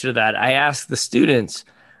precursor to that, I asked the students,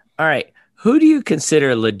 all right, who do you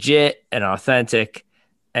consider legit and authentic?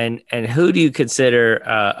 And who do you consider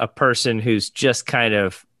a person who's just kind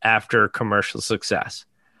of after commercial success?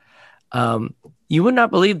 You would not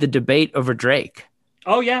believe the debate over Drake.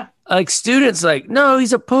 Oh, yeah. Like students like, no,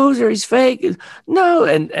 he's a poser, he's fake. No,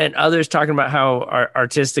 and others talking about how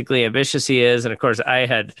artistically ambitious he is. And of course, I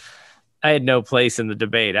had no place in the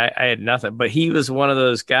debate. I had nothing, but he was one of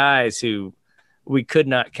those guys who we could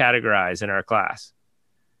not categorize in our class.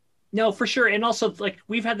 No, for sure. And also, like,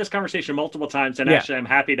 we've had this conversation multiple times, and actually I'm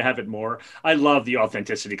happy to have it more. I love the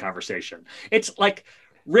authenticity conversation. It's like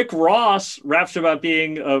Rick Ross raps about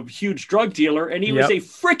being a huge drug dealer, and he was a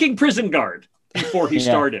freaking prison guard. before he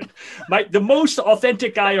started. The most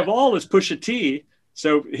authentic guy of all is Pusha T.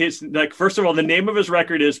 So his first of all, the name of his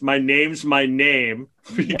record is "My Name's My Name"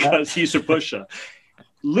 because he's a Pusha.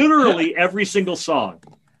 Literally every single song,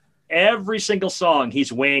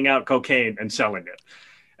 he's weighing out cocaine and selling it,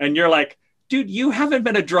 and you're like, dude, you haven't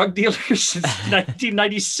been a drug dealer since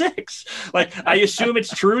 1996. Like, I assume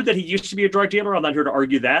it's true that he used to be a drug dealer. I'm not here to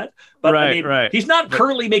argue that. But he's not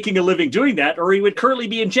currently making a living doing that, or he would currently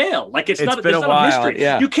be in jail. Like, it's not a mystery.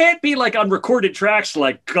 Yeah. You can't be like on recorded tracks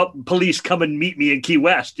like "Police Come and Meet Me in Key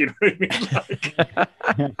West." You know what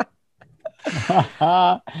I mean?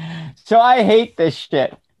 So I hate this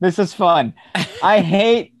shit. This is fun. I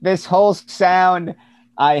hate this whole sound.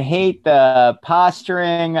 I hate the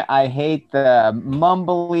posturing. I hate the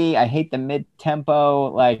mumbly. I hate the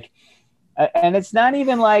mid-tempo. And it's not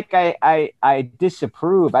even like I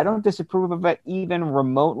disapprove. I don't disapprove of it even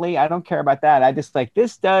remotely. I don't care about that. I just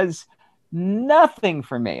this does nothing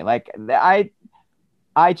for me.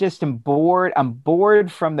 I just am bored. I'm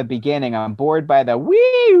bored from the beginning. I'm bored by the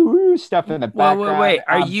wee stuff in the background. Wait.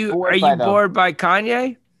 Are you bored by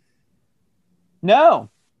Kanye? No,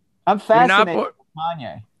 I'm fascinated with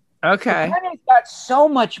Kanye. Okay. Kanye's got so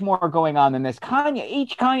much more going on than this.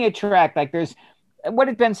 Each Kanye track, there's, what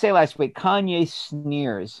did Ben say last week? Kanye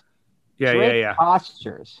sneers. Drake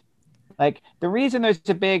postures. The reason there's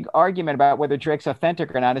a big argument about whether Drake's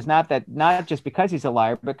authentic or not is not just because he's a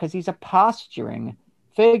liar, but because he's a posturing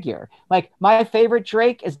figure. My favorite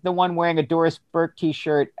Drake is the one wearing a Doris Burke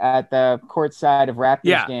t-shirt at the courtside of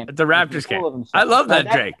Raptors game. At the Raptors game. I love that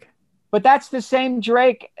Drake. But that's the same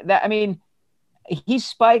Drake he's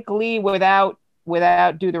Spike Lee without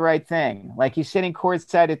Do the Right Thing. He's sitting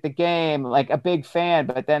courtside at the game, a big fan,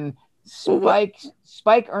 but then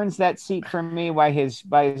Spike earns that seat for me by his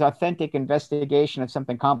authentic investigation of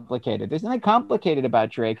something complicated. There's nothing complicated about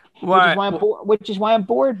Drake, which is why I'm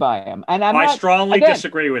bored by him. And I strongly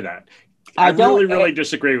disagree with that. I really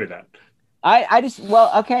disagree with that. I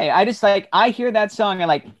hear that song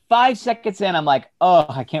and 5 seconds in, I'm like, oh,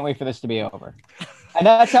 I can't wait for this to be over. And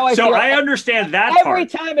that's how I feel. So I understand that every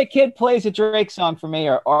time a kid plays a Drake song for me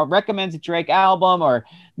or recommends a Drake album or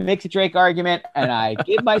makes a Drake argument, and I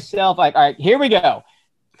give myself all right, here we go.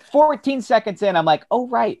 14 seconds in, I'm like, oh,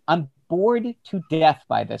 right. I'm bored to death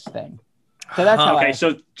by this thing. So that's how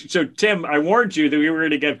So Tim, I warned you that we were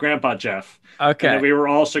going to get Grandpa Jeff. Okay. And we were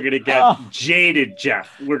also going to get Jaded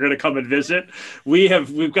Jeff. We're going to come and visit.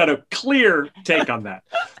 We've got a clear take on that.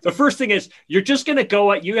 The first thing is you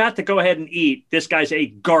have to go ahead and eat. This guy's a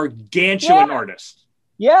gargantuan artist.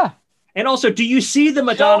 Yeah. And also, do you see the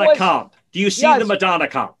Madonna comp? Do you see the Madonna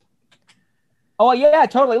comp? Oh, yeah,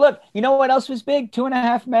 totally. Look, you know what else was big?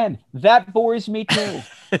 2.5 Men. That bores me too.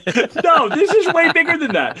 No, this is way bigger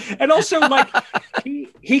than that. And also,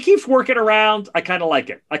 he keeps working around. I kind of like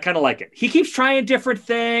it. He keeps trying different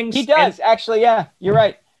things. He does, actually. Yeah, you're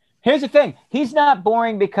right. Here's the thing. He's not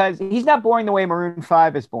boring the way Maroon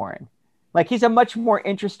 5 is boring. He's a much more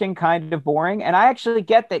interesting kind of boring. And I actually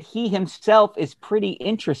get that he himself is pretty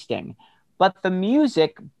interesting. But the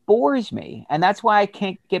music bores me. And that's why I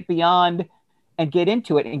can't get beyond and get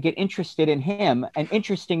into it and get interested in him, an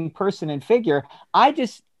interesting person and figure.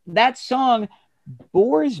 That song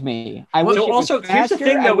bores me. I wish it was faster. Here's the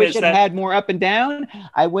thing, I wish it had more up and down.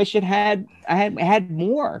 I wish it had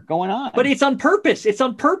more going on. But it's on purpose. It's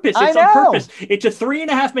on purpose. It's on purpose. It's a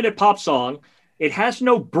 3.5 minute pop song. It has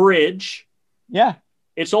no bridge. Yeah.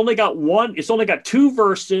 It's only got 2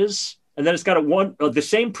 verses, and then it's got the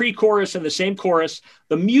same pre-chorus and the same chorus.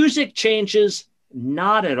 The music changes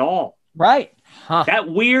not at all. Right. Huh. That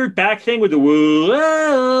weird back thing with the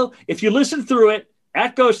whoa, if you listen through it,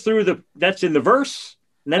 that goes through that's in the verse,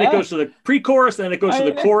 and then it goes to the pre-chorus, and then it goes to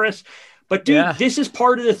the chorus. But dude, this is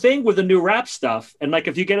part of the thing with the new rap stuff. And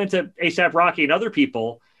if you get into A$AP Rocky and other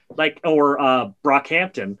people, or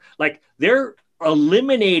Brockhampton, they're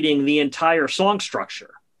eliminating the entire song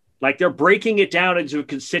structure. They're breaking it down into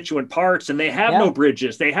constituent parts, and they have no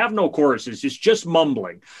bridges, they have no choruses. It's just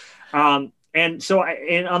mumbling. And so,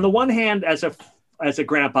 on the one hand, as a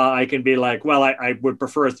grandpa, I can be like, well, I would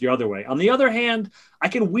prefer it the other way. On the other hand, I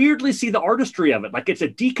can weirdly see the artistry of it. It's a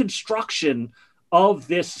deconstruction of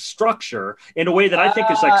this structure in a way that I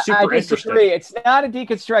think is super interesting. It's not a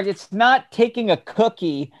deconstruction. It's not taking a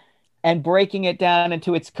cookie and breaking it down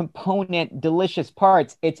into its component delicious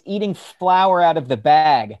parts. It's eating flour out of the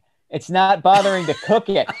bag. It's not bothering to cook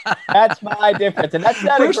it. That's my difference. And that's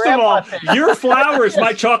not First a grandpa of all, thing. your flour is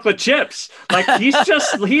my chocolate chips. He's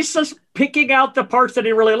just picking out the parts that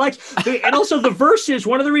he really likes. And also the verses,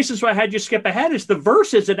 one of the reasons why I had you skip ahead is the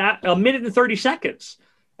verse is a minute and 30 seconds.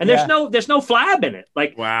 And there's no flab in it.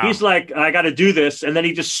 Like he's like, I got to do this, and then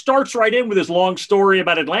he just starts right in with his long story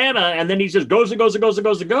about Atlanta, and then he just goes and goes and goes and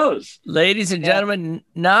goes and goes. Ladies and gentlemen,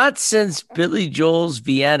 not since Billy Joel's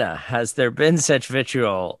Vienna has there been such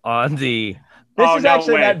vitriol on the. This is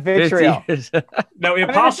actually not vitriol. No,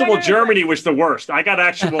 Impossible Germany was the worst. I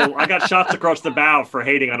got shots across the bow for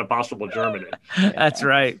hating on Impossible Germany. That's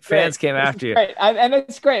right. Fans came after you. Great. And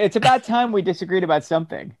it's great. It's about time we disagreed about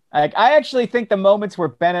something. Like, I actually think the moments where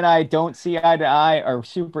Ben and I don't see eye to eye are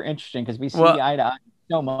super interesting because we see eye to eye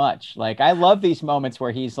so much. Like, I love these moments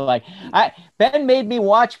where he's like, Ben made me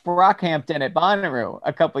watch Brockhampton at Bonnaroo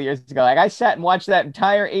a couple years ago. Like, I sat and watched that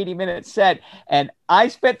entire 80-minute set, and I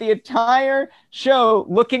spent the entire show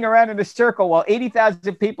looking around in a circle while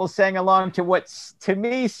 80,000 people sang along to what to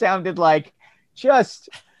me sounded like just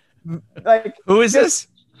like who is this?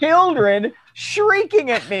 Children shrieking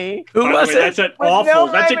at me. Who was it? That's an awful.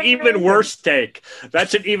 That's an even worse take.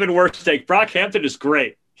 Brockhampton is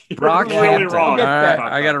great. Really wrong. All right,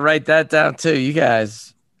 I got to write that down too. You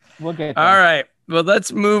guys. We'll get all right. Well,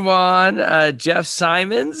 let's move on. Jeff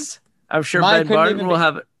Simons. I'm sure Ben Barton will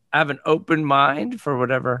have an open mind for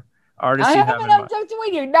whatever artist you have in mind.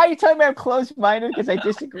 Now you're telling me I'm closed-minded because I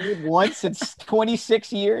disagreed once in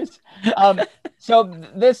 26 years. Here's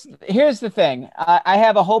the thing. I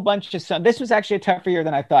have a whole bunch of songs. This was actually a tougher year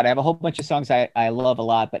than I thought. I have a whole bunch of songs I love a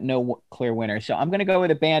lot, but no clear winner. So I'm going to go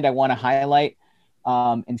with a band I want to highlight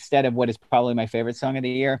instead of what is probably my favorite song of the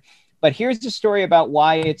year. But here's the story about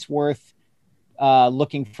why it's worth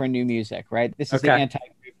looking for new music, right? This is the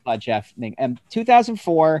anti-Grave Jeff thing.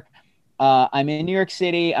 2004, I'm in New York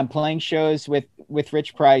City. I'm playing shows with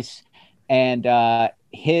Rich Price, and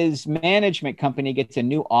his management company gets a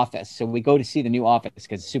new office. So we go to see the new office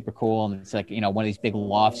because it's super cool. And it's like, one of these big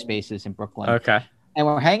loft spaces in Brooklyn. Okay. And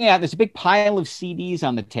we're hanging out. There's a big pile of CDs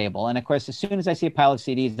on the table. And of course, as soon as I see a pile of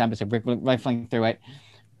CDs, I'm just rifling through it.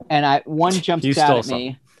 And one jumps out at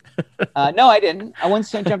me. No, I didn't. One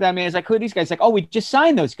jumped out at me. I was like, who are these guys? Like, oh, we just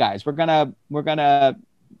signed those guys. We're gonna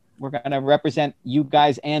represent you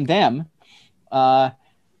guys and them. So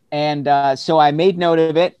I made note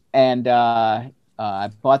of it, and I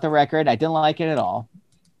bought the record. I didn't like it at all.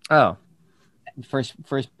 Oh, first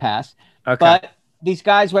pass. Okay. But these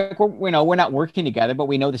guys, we're not working together, but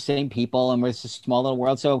we know the same people, and we're just a small little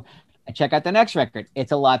world. So I check out the next record.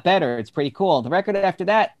 It's a lot better. It's pretty cool. The record after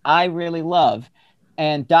that, I really love.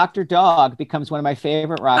 And Dr. Dog becomes one of my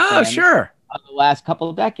favorite rock bands of the last couple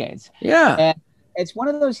of decades. Yeah. And it's one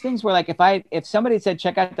of those things where, like, if somebody said,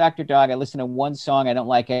 check out Dr. Dog, I listen to one song, I don't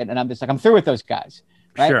like it, and I'm just like, I'm through with those guys.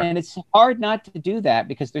 Right. Sure. And it's hard not to do that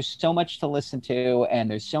because there's so much to listen to, and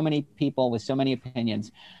there's so many people with so many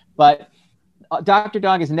opinions. But Dr.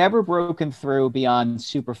 Dog has never broken through beyond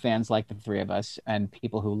super fans like the three of us and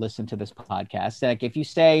people who listen to this podcast. Like, if you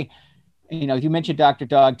say, if you mention Dr.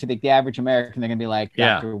 Dog to the average American, they're going to be like,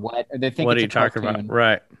 Dr. What? Or they think what are you talking about?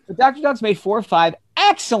 Right. But Dr. Dog's made 4 or 5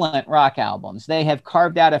 excellent rock albums. They have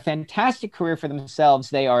carved out a fantastic career for themselves.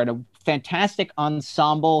 They are a fantastic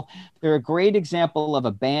ensemble. They're a great example of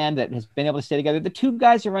a band that has been able to stay together. The 2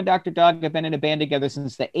 guys who run Dr. Dog have been in a band together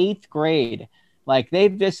since the 8th grade. Like,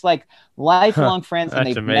 they've just like lifelong friends, and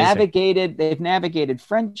they've navigated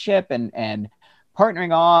friendship and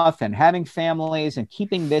partnering off and having families and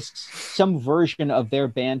keeping some version of their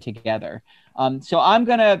band together. So I'm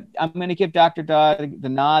gonna give Dr. Dog the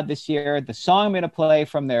nod this year. The song I'm gonna play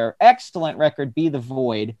from their excellent record, Be the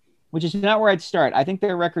Void, which is not where I'd start. I think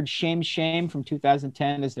their record Shame Shame from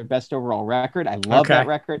 2010 is their best overall record. I love that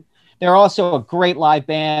record. They're also a great live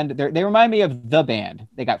band. They remind me of The Band.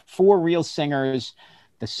 They got 4 real singers.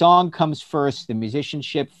 The song comes first. The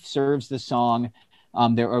musicianship serves the song.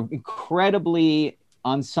 They're an incredibly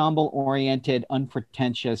ensemble-oriented,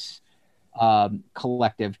 unpretentious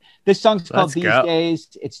collective. This song's called These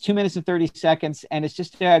Days. It's 2 minutes and 30 seconds, and it's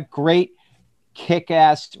just a great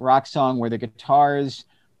kick-ass rock song where the guitars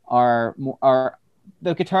are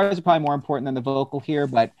probably more important than the vocal here,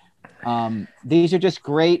 but these are just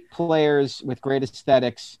great players with great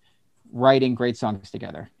aesthetics writing great songs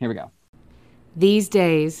together. Here we go. These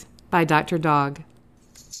Days by Dr. Dog.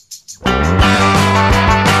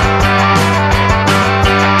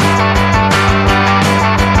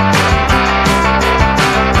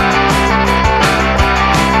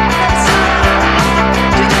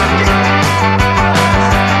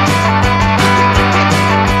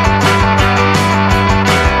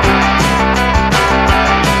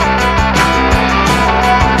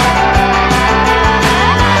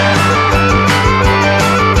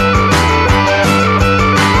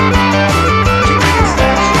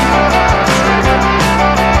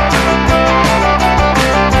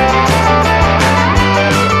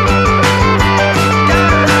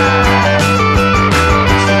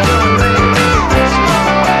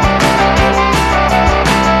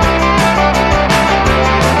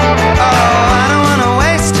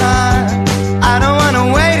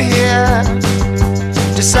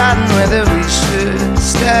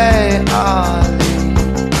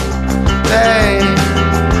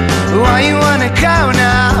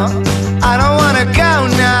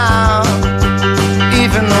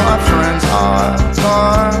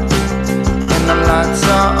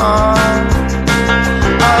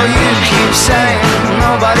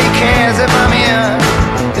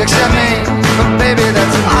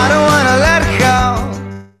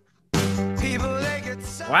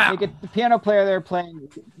 They get the piano player there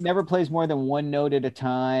never plays more than one note at a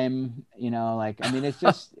time. It's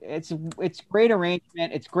just it's great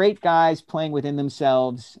arrangement. It's great guys playing within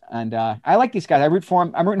themselves, and I like these guys. I root for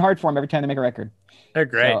them. I'm rooting hard for them every time they make a record. They're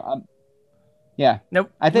great. So, yeah.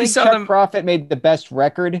 Nope. I think Chuck Prophet made the best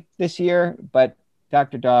record this year, but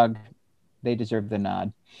Dr. Dog, they deserve the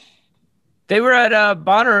nod. They were at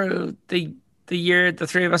Bonnaroo the year the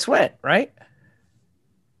three of us went, right?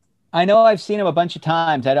 I know I've seen him a bunch of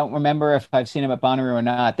times. I don't remember if I've seen him at Bonnaroo or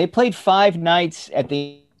not. They played 5 nights at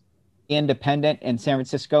the Independent in San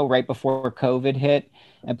Francisco right before COVID hit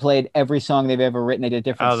and played every song they've ever written. They did a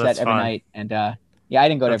different set every night. And I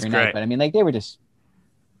didn't go to every night, but I mean, they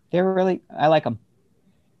were really, I like them.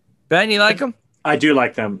 Ben, you like them? I do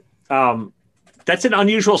like them. That's an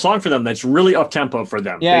unusual song for them. That's really up tempo for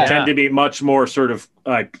them. Yeah. They tend to be much more sort of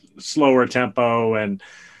like slower tempo and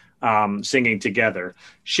singing together.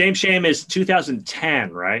 Shame Shame is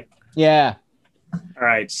 2010, right? Yeah. All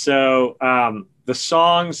right. So the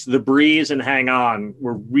songs, The Breeze and Hang On,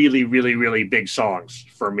 were really, really, really big songs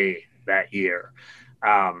for me that year.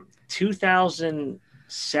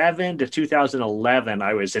 2007 to 2011,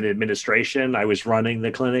 I was in administration. I was running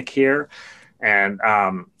the clinic here. And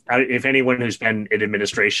if anyone who's been in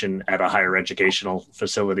administration at a higher educational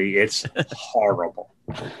facility, it's horrible.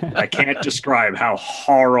 I can't describe how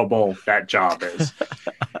horrible that job is.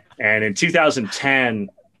 And in 2010,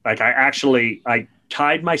 I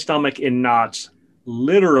tied my stomach in knots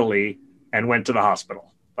literally and went to the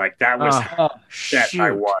hospital. Like that was how upset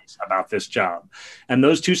I was about this job. And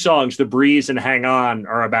those 2 songs, The Breeze and Hang On,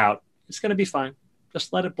 are about, it's going to be fine.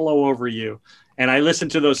 Just let it blow over you. And I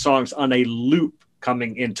listened to those songs on a loop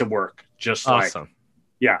coming into work. Just awesome.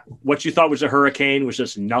 What you thought was a hurricane was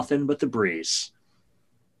just nothing but the breeze.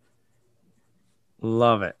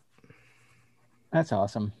 Love it. That's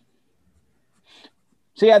awesome.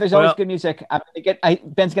 So there's always good music.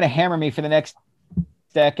 Ben's going to hammer me for the next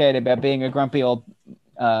decade about being a grumpy old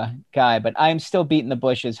guy, but I'm still beating the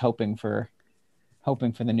bushes, hoping for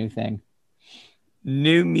the new thing.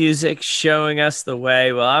 New music showing us the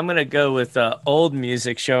way. Well, I'm going to go with old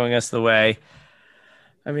music showing us the way.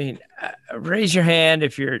 I mean, raise your hand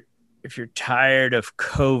if you're tired of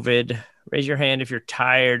COVID. Raise your hand if you're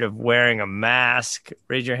tired of wearing a mask.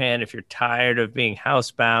 Raise your hand if you're tired of being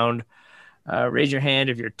housebound. Raise your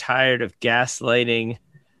hand if you're tired of gaslighting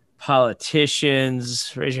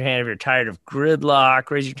politicians. Raise your hand if you're tired of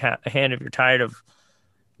gridlock. Raise your hand if you're tired of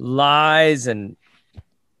lies and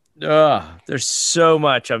there's so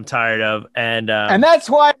much I'm tired of, and that's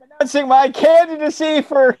why I'm announcing my candidacy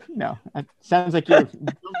for. No, it sounds like you're.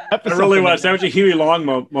 It really was. That was a Huey Long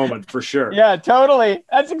moment for sure. Yeah, totally.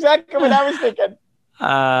 That's exactly what I was thinking.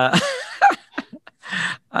 I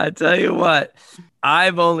tell you what,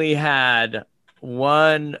 I've only had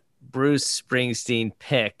one Bruce Springsteen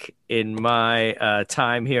pick in my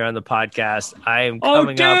time here on the podcast. I am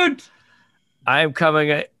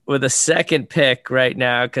coming with a second pick right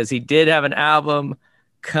now because he did have an album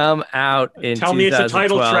come out in 2012. Tell me it's a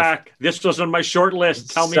title track. This was on my short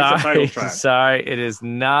list. Tell me it's a title track. Sorry, it is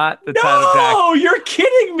not the title track. No, you're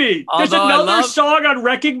kidding me. There's another song on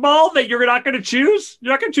Wrecking Ball that you're not going to choose?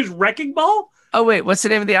 You're not going to choose Wrecking Ball? Oh, wait. What's the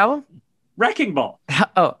name of the album? Wrecking Ball.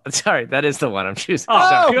 Oh, sorry. That is the one I'm choosing.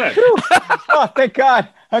 Oh, good. Oh, thank God.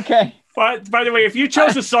 Okay. But by the way, if you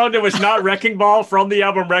chose a song that was not Wrecking Ball from the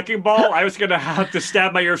album Wrecking Ball, I was going to have to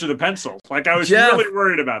stab my ears with a pencil. Like I was really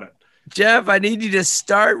worried about it. Jeff, I need you to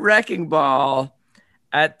start Wrecking Ball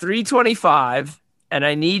at 3:25, and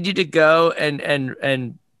I need you to go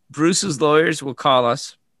and Bruce's lawyers will call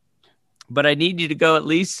us, but I need you to go at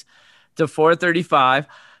least to 4:35.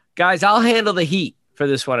 Guys, I'll handle the heat for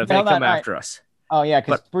this one if they come after us. Oh, yeah,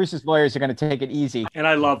 because Bruce's lawyers are going to take it easy. And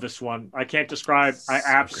I love this one. I can't describe. I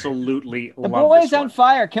absolutely love this one. The Boy's on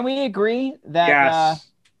Fire. Can we agree that...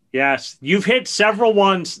 Yes. You've hit several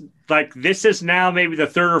ones. Like, this is now maybe the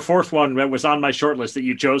 3rd or 4th one that was on my short list that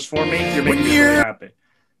you chose for me. You're making me really happy.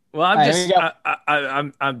 Well,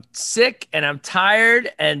 I'm sick and I'm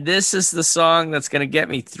tired, and this is the song that's going to get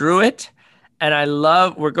me through it. And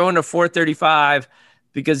we're going to 4:35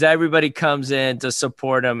 because everybody comes in to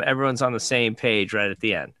support him. Everyone's on the same page right at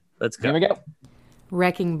the end. Let's go. Here we go.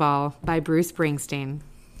 Wrecking Ball by Bruce Springsteen.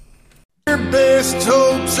 Your best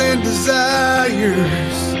hopes and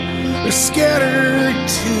desires are scattered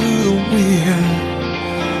to the wind.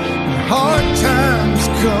 And hard times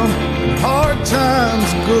come, and hard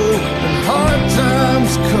times go, and hard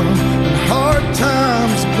times come, and hard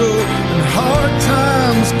times go, and hard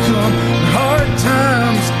times come, and hard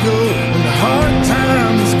times go, and hard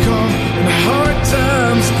times come, and hard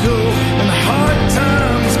times go, and hard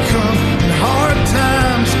times come, and hard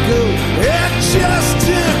times go.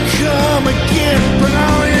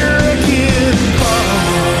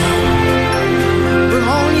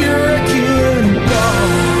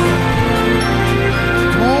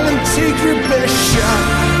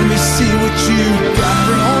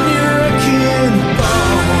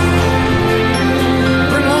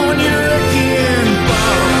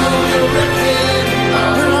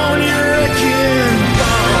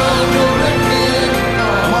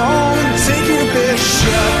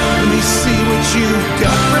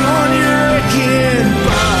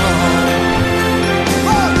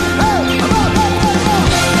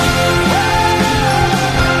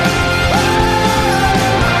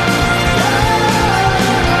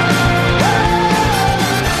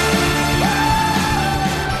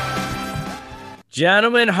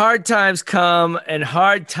 Gentlemen, hard times come and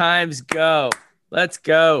hard times go. Let's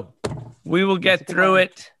go. We will get through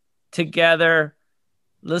it together.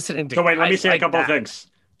 Listening to. So wait, let me say like a couple that. of things.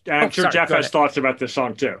 I'm sure sorry, Jeff go has ahead. thoughts about this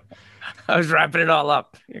song too. I was wrapping it all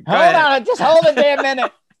up. Go Hold ahead. on, just hold a damn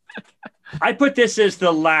minute. I put this as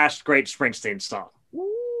the last great Springsteen song.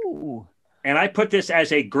 Ooh. And I put this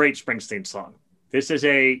as a great Springsteen song. This is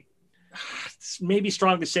it's maybe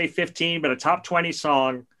strong to say 15, but a top 20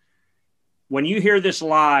 song. When you hear this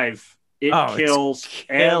live, it Oh, it's kills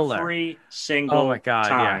killer. every single Oh my God,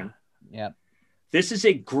 time. Yep. This is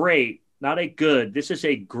a great, not a good, this is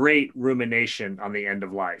a great rumination on the end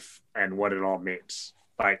of life and what it all means.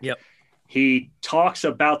 Like, Yep. he talks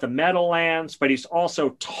about the Meadowlands, but he's also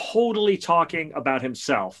totally talking about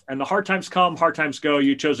himself. And the hard times come, hard times go.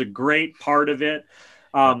 You chose a great part of it.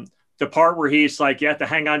 The part where he's like, you have to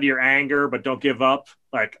hang on to your anger, but don't give up.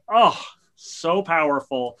 Like, oh, so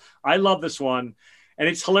powerful. I love this one. And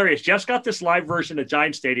it's hilarious. Jeff's got this live version at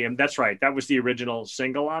Giant Stadium. That's right. That was the original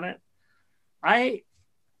single on it. I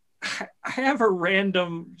have a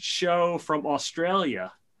random show from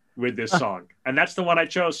Australia with this song. And that's the one I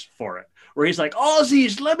chose for it. Where he's like,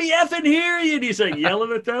 Aussies, let me effing hear you. And he's like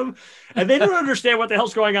yelling at them. And they don't understand what the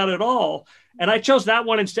hell's going on at all. And I chose that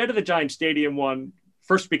one instead of the Giant Stadium one.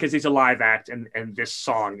 First, because he's a live act and this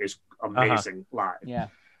song is amazing live. Yeah.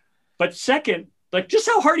 But second, like just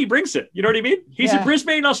how hard he brings it. You know what I mean? He's in Yeah.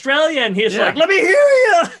 Brisbane, Australia, and he's Yeah. like, let me hear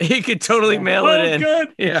you. He could totally mail So it in.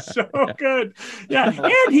 good. Yeah. So good. Yeah.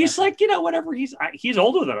 And he's like, whatever. He's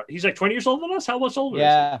older than us. He's like 20 years older than us. How much older is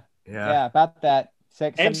Yeah. he? Yeah. About that.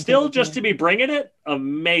 And still just to be bringing it,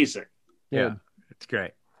 amazing. Yeah. It's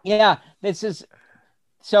great. Yeah. This is.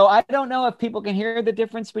 So I don't know if people can hear the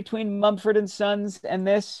difference between Mumford & Sons and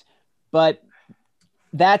this, but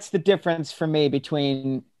that's the difference for me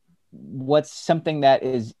between what's something that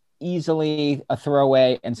is easily a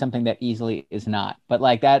throwaway and something that easily is not. But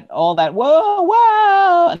like that, all that, whoa,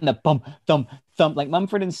 wow, and the bump, thump, thump, like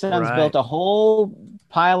Mumford & Sons Right. built a whole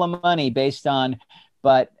pile of money based on,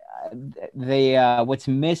 but the what's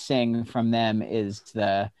missing from them is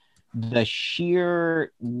the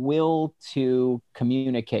sheer will to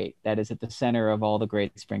communicate that is at the center of all the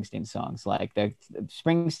great Springsteen songs. Like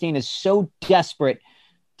Springsteen is so desperate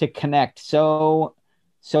to connect so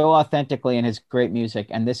authentically in his great music.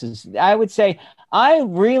 And this is, I would say, I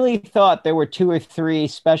really thought there were 2 or 3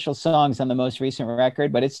 special songs on the most recent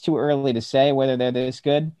record, but it's too early to say whether they're this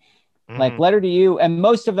good. Like Letter to You, and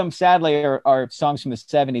most of them, sadly, are songs from the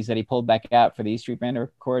 70s that he pulled back out for the E Street Band to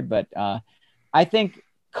record. But I think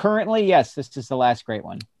currently, yes, this is the last great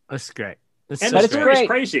one. That's great. And the story is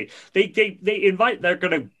crazy. They're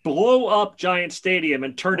going to blow up Giant Stadium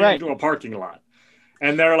and turn it into a parking lot.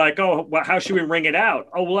 And they're like, oh, well, how should we ring it out?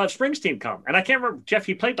 Oh, we'll have Springsteen come. And I can't remember, Jeff,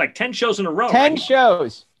 he played like 10 shows in a row. 10 right?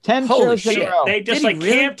 shows. 10 Holy shows in shit. a row. They just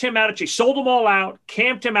camped him out. He sold them all out,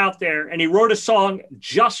 camped him out there, and he wrote a song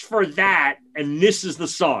just for that. And this is the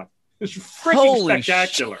song. It's freaking Holy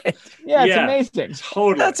spectacular. shit. Yeah, it's amazing.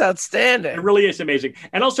 Totally. That's outstanding. It really is amazing.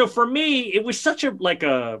 And also for me, it was such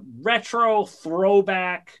a retro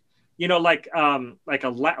throwback, like I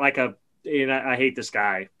hate this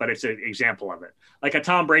guy, but it's an example of it. Like a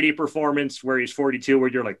Tom Brady performance where he's 42, where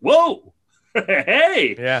you're like, whoa,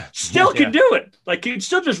 hey, yeah, still can do it. Like you can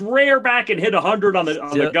still just rear back and hit 100 on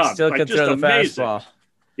the gun. Still like, can just throw the amazing. fastball.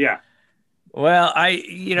 Yeah. Well,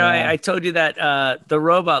 I told you that the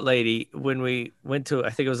Robot Lady, when we went to,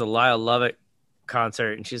 I think it was a Lyle Lovett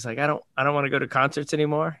concert, and she's like, I don't want to go to concerts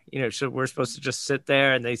anymore. So we're supposed to just sit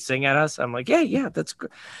there and they sing at us. I'm like, yeah, that's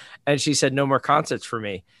good. And she said, no more concerts for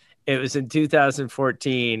me. It was in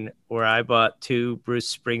 2014 where I bought 2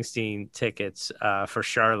 Bruce Springsteen tickets for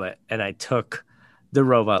Charlotte, and I took the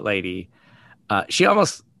Robot Lady.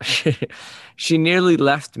 She nearly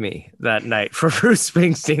left me that night for Bruce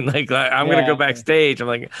Springsteen. Like I'm going to go backstage. I'm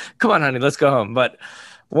like, come on, honey, let's go home. But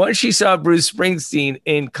once she saw Bruce Springsteen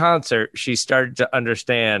in concert, she started to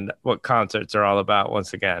understand what concerts are all about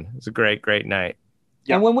once again. It was a great, great night.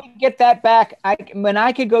 Yep. And when we get that back, when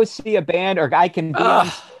I could go see a band or I can be on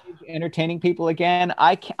stage entertaining people again,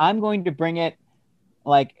 I'm going to bring it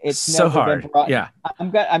like it's so never hard. been brought. Yeah. I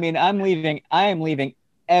am leaving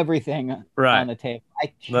everything on the table.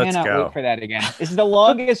 I Let's cannot go. wait for that again. This is the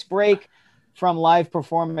longest break from live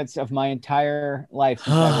performance of my entire life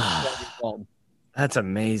since I was 12 years old. That's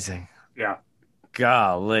amazing. Yeah.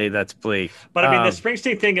 Golly, that's bleak. But I mean, the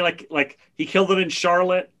Springsteen thing, like he killed it in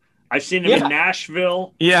Charlotte. I've seen him in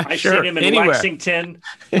Nashville. Yeah, I've sure. seen him in Anywhere. Lexington.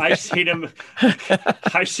 I've seen him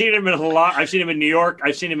in a lot. I've seen him in New York.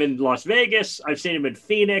 I've seen him in Las Vegas. I've seen him in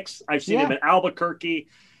Phoenix. I've seen him in Albuquerque.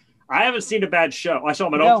 I haven't seen a bad show. I saw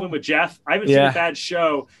him in Oakland with Jeff. I haven't seen a bad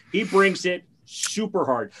show. He brings it super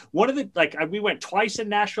hard. One of the we went twice in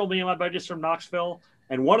Nashville, me and my buddies from Knoxville,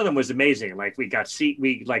 and one of them was amazing. Like we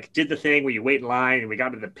did the thing where you wait in line and we got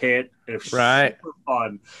to the pit. And it was super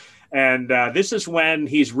fun. And this is when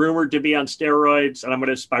he's rumored to be on steroids.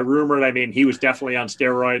 And by rumored, I mean he was definitely on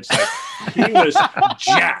steroids. Like he was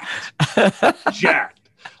jacked.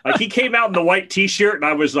 Like he came out in the white T-shirt, and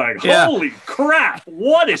I was like, "Holy crap!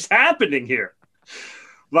 What is happening here?"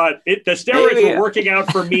 But the steroids were working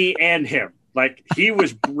out for me and him. Like he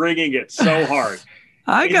was bringing it so hard.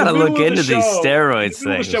 I gotta look into these steroids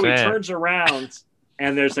things. He turns around.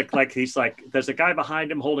 And there's a guy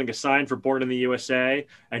behind him holding a sign for Born in the USA.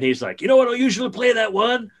 And he's like, you know what? I'll usually play that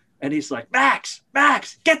one. And he's like, Max,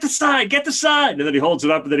 get the sign. And then he holds it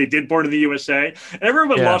up, and then he did Born in the USA. And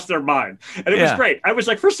everyone lost their mind. And it was great. I was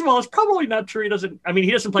like, first of all, it's probably not true. He doesn't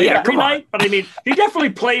play it every night, but I mean, he definitely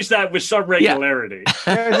plays that with some regularity.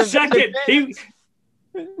 Second, he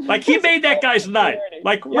made that guy's night.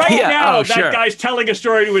 Like now, guy's telling a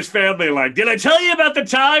story to his family. Like, did I tell you about the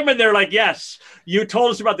time? And they're like, yes. You told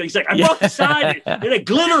us about that. He's like, I brought the sign. It had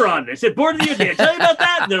glitter on it. It said, Born in the USA. Did I tell you about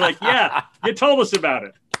that? And they're like, yeah, you told us about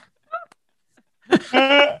it.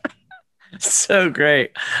 So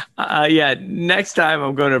great. Next time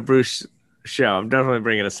I'm going to Bruce's show, I'm definitely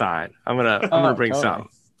bringing a sign. I'm gonna bring something.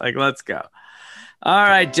 Like, let's go. All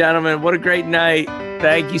right, gentlemen, what a great night.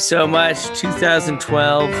 Thank you so much.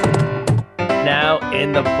 2012 now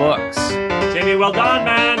in the books. Timmy, well done,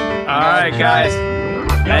 man. All right, guys.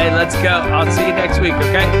 Hey, let's go. I'll see you next week,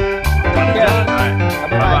 okay? All right.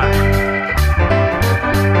 Bye-bye.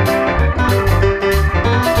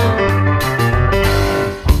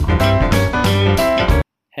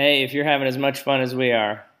 Hey, if you're having as much fun as we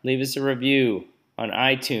are, leave us a review on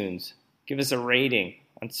iTunes. Give us a rating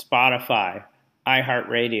on Spotify,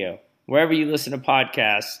 iHeartRadio. Wherever you listen to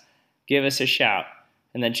podcasts, give us a shout.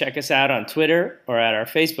 And then check us out on Twitter or at our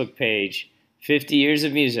Facebook page, 50 Years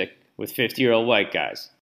of Music with 50-Year-Old White Guys.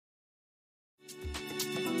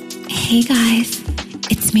 Hey guys,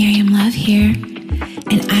 it's Miriam Love here,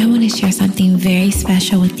 and I want to share something very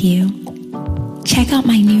special with you. Check out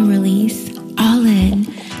my new release, All In,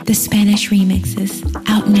 the Spanish remixes,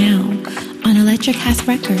 out now on Electric House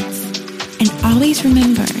Records. And always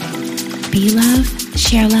remember, be love,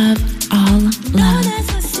 share love, all love.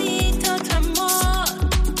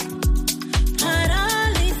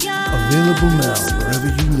 Available now wherever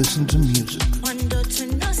you listen to music.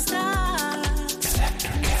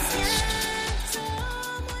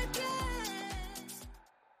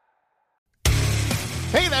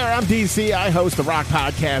 Hey there, I'm DC. I host the rock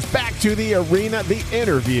podcast, Back to the Arena, The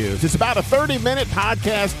Interviews. It's about a 30-minute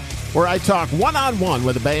podcast where I talk one-on-one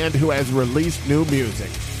with a band who has released new music.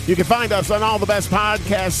 You can find us on all the best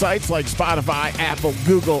podcast sites like Spotify, Apple,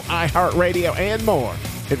 Google, iHeartRadio, and more.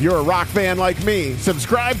 If you're a rock fan like me,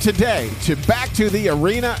 subscribe today to Back to the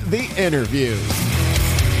Arena, The Interviews.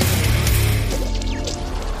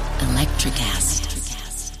 Electricast.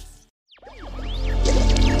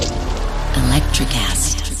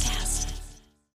 Electricast.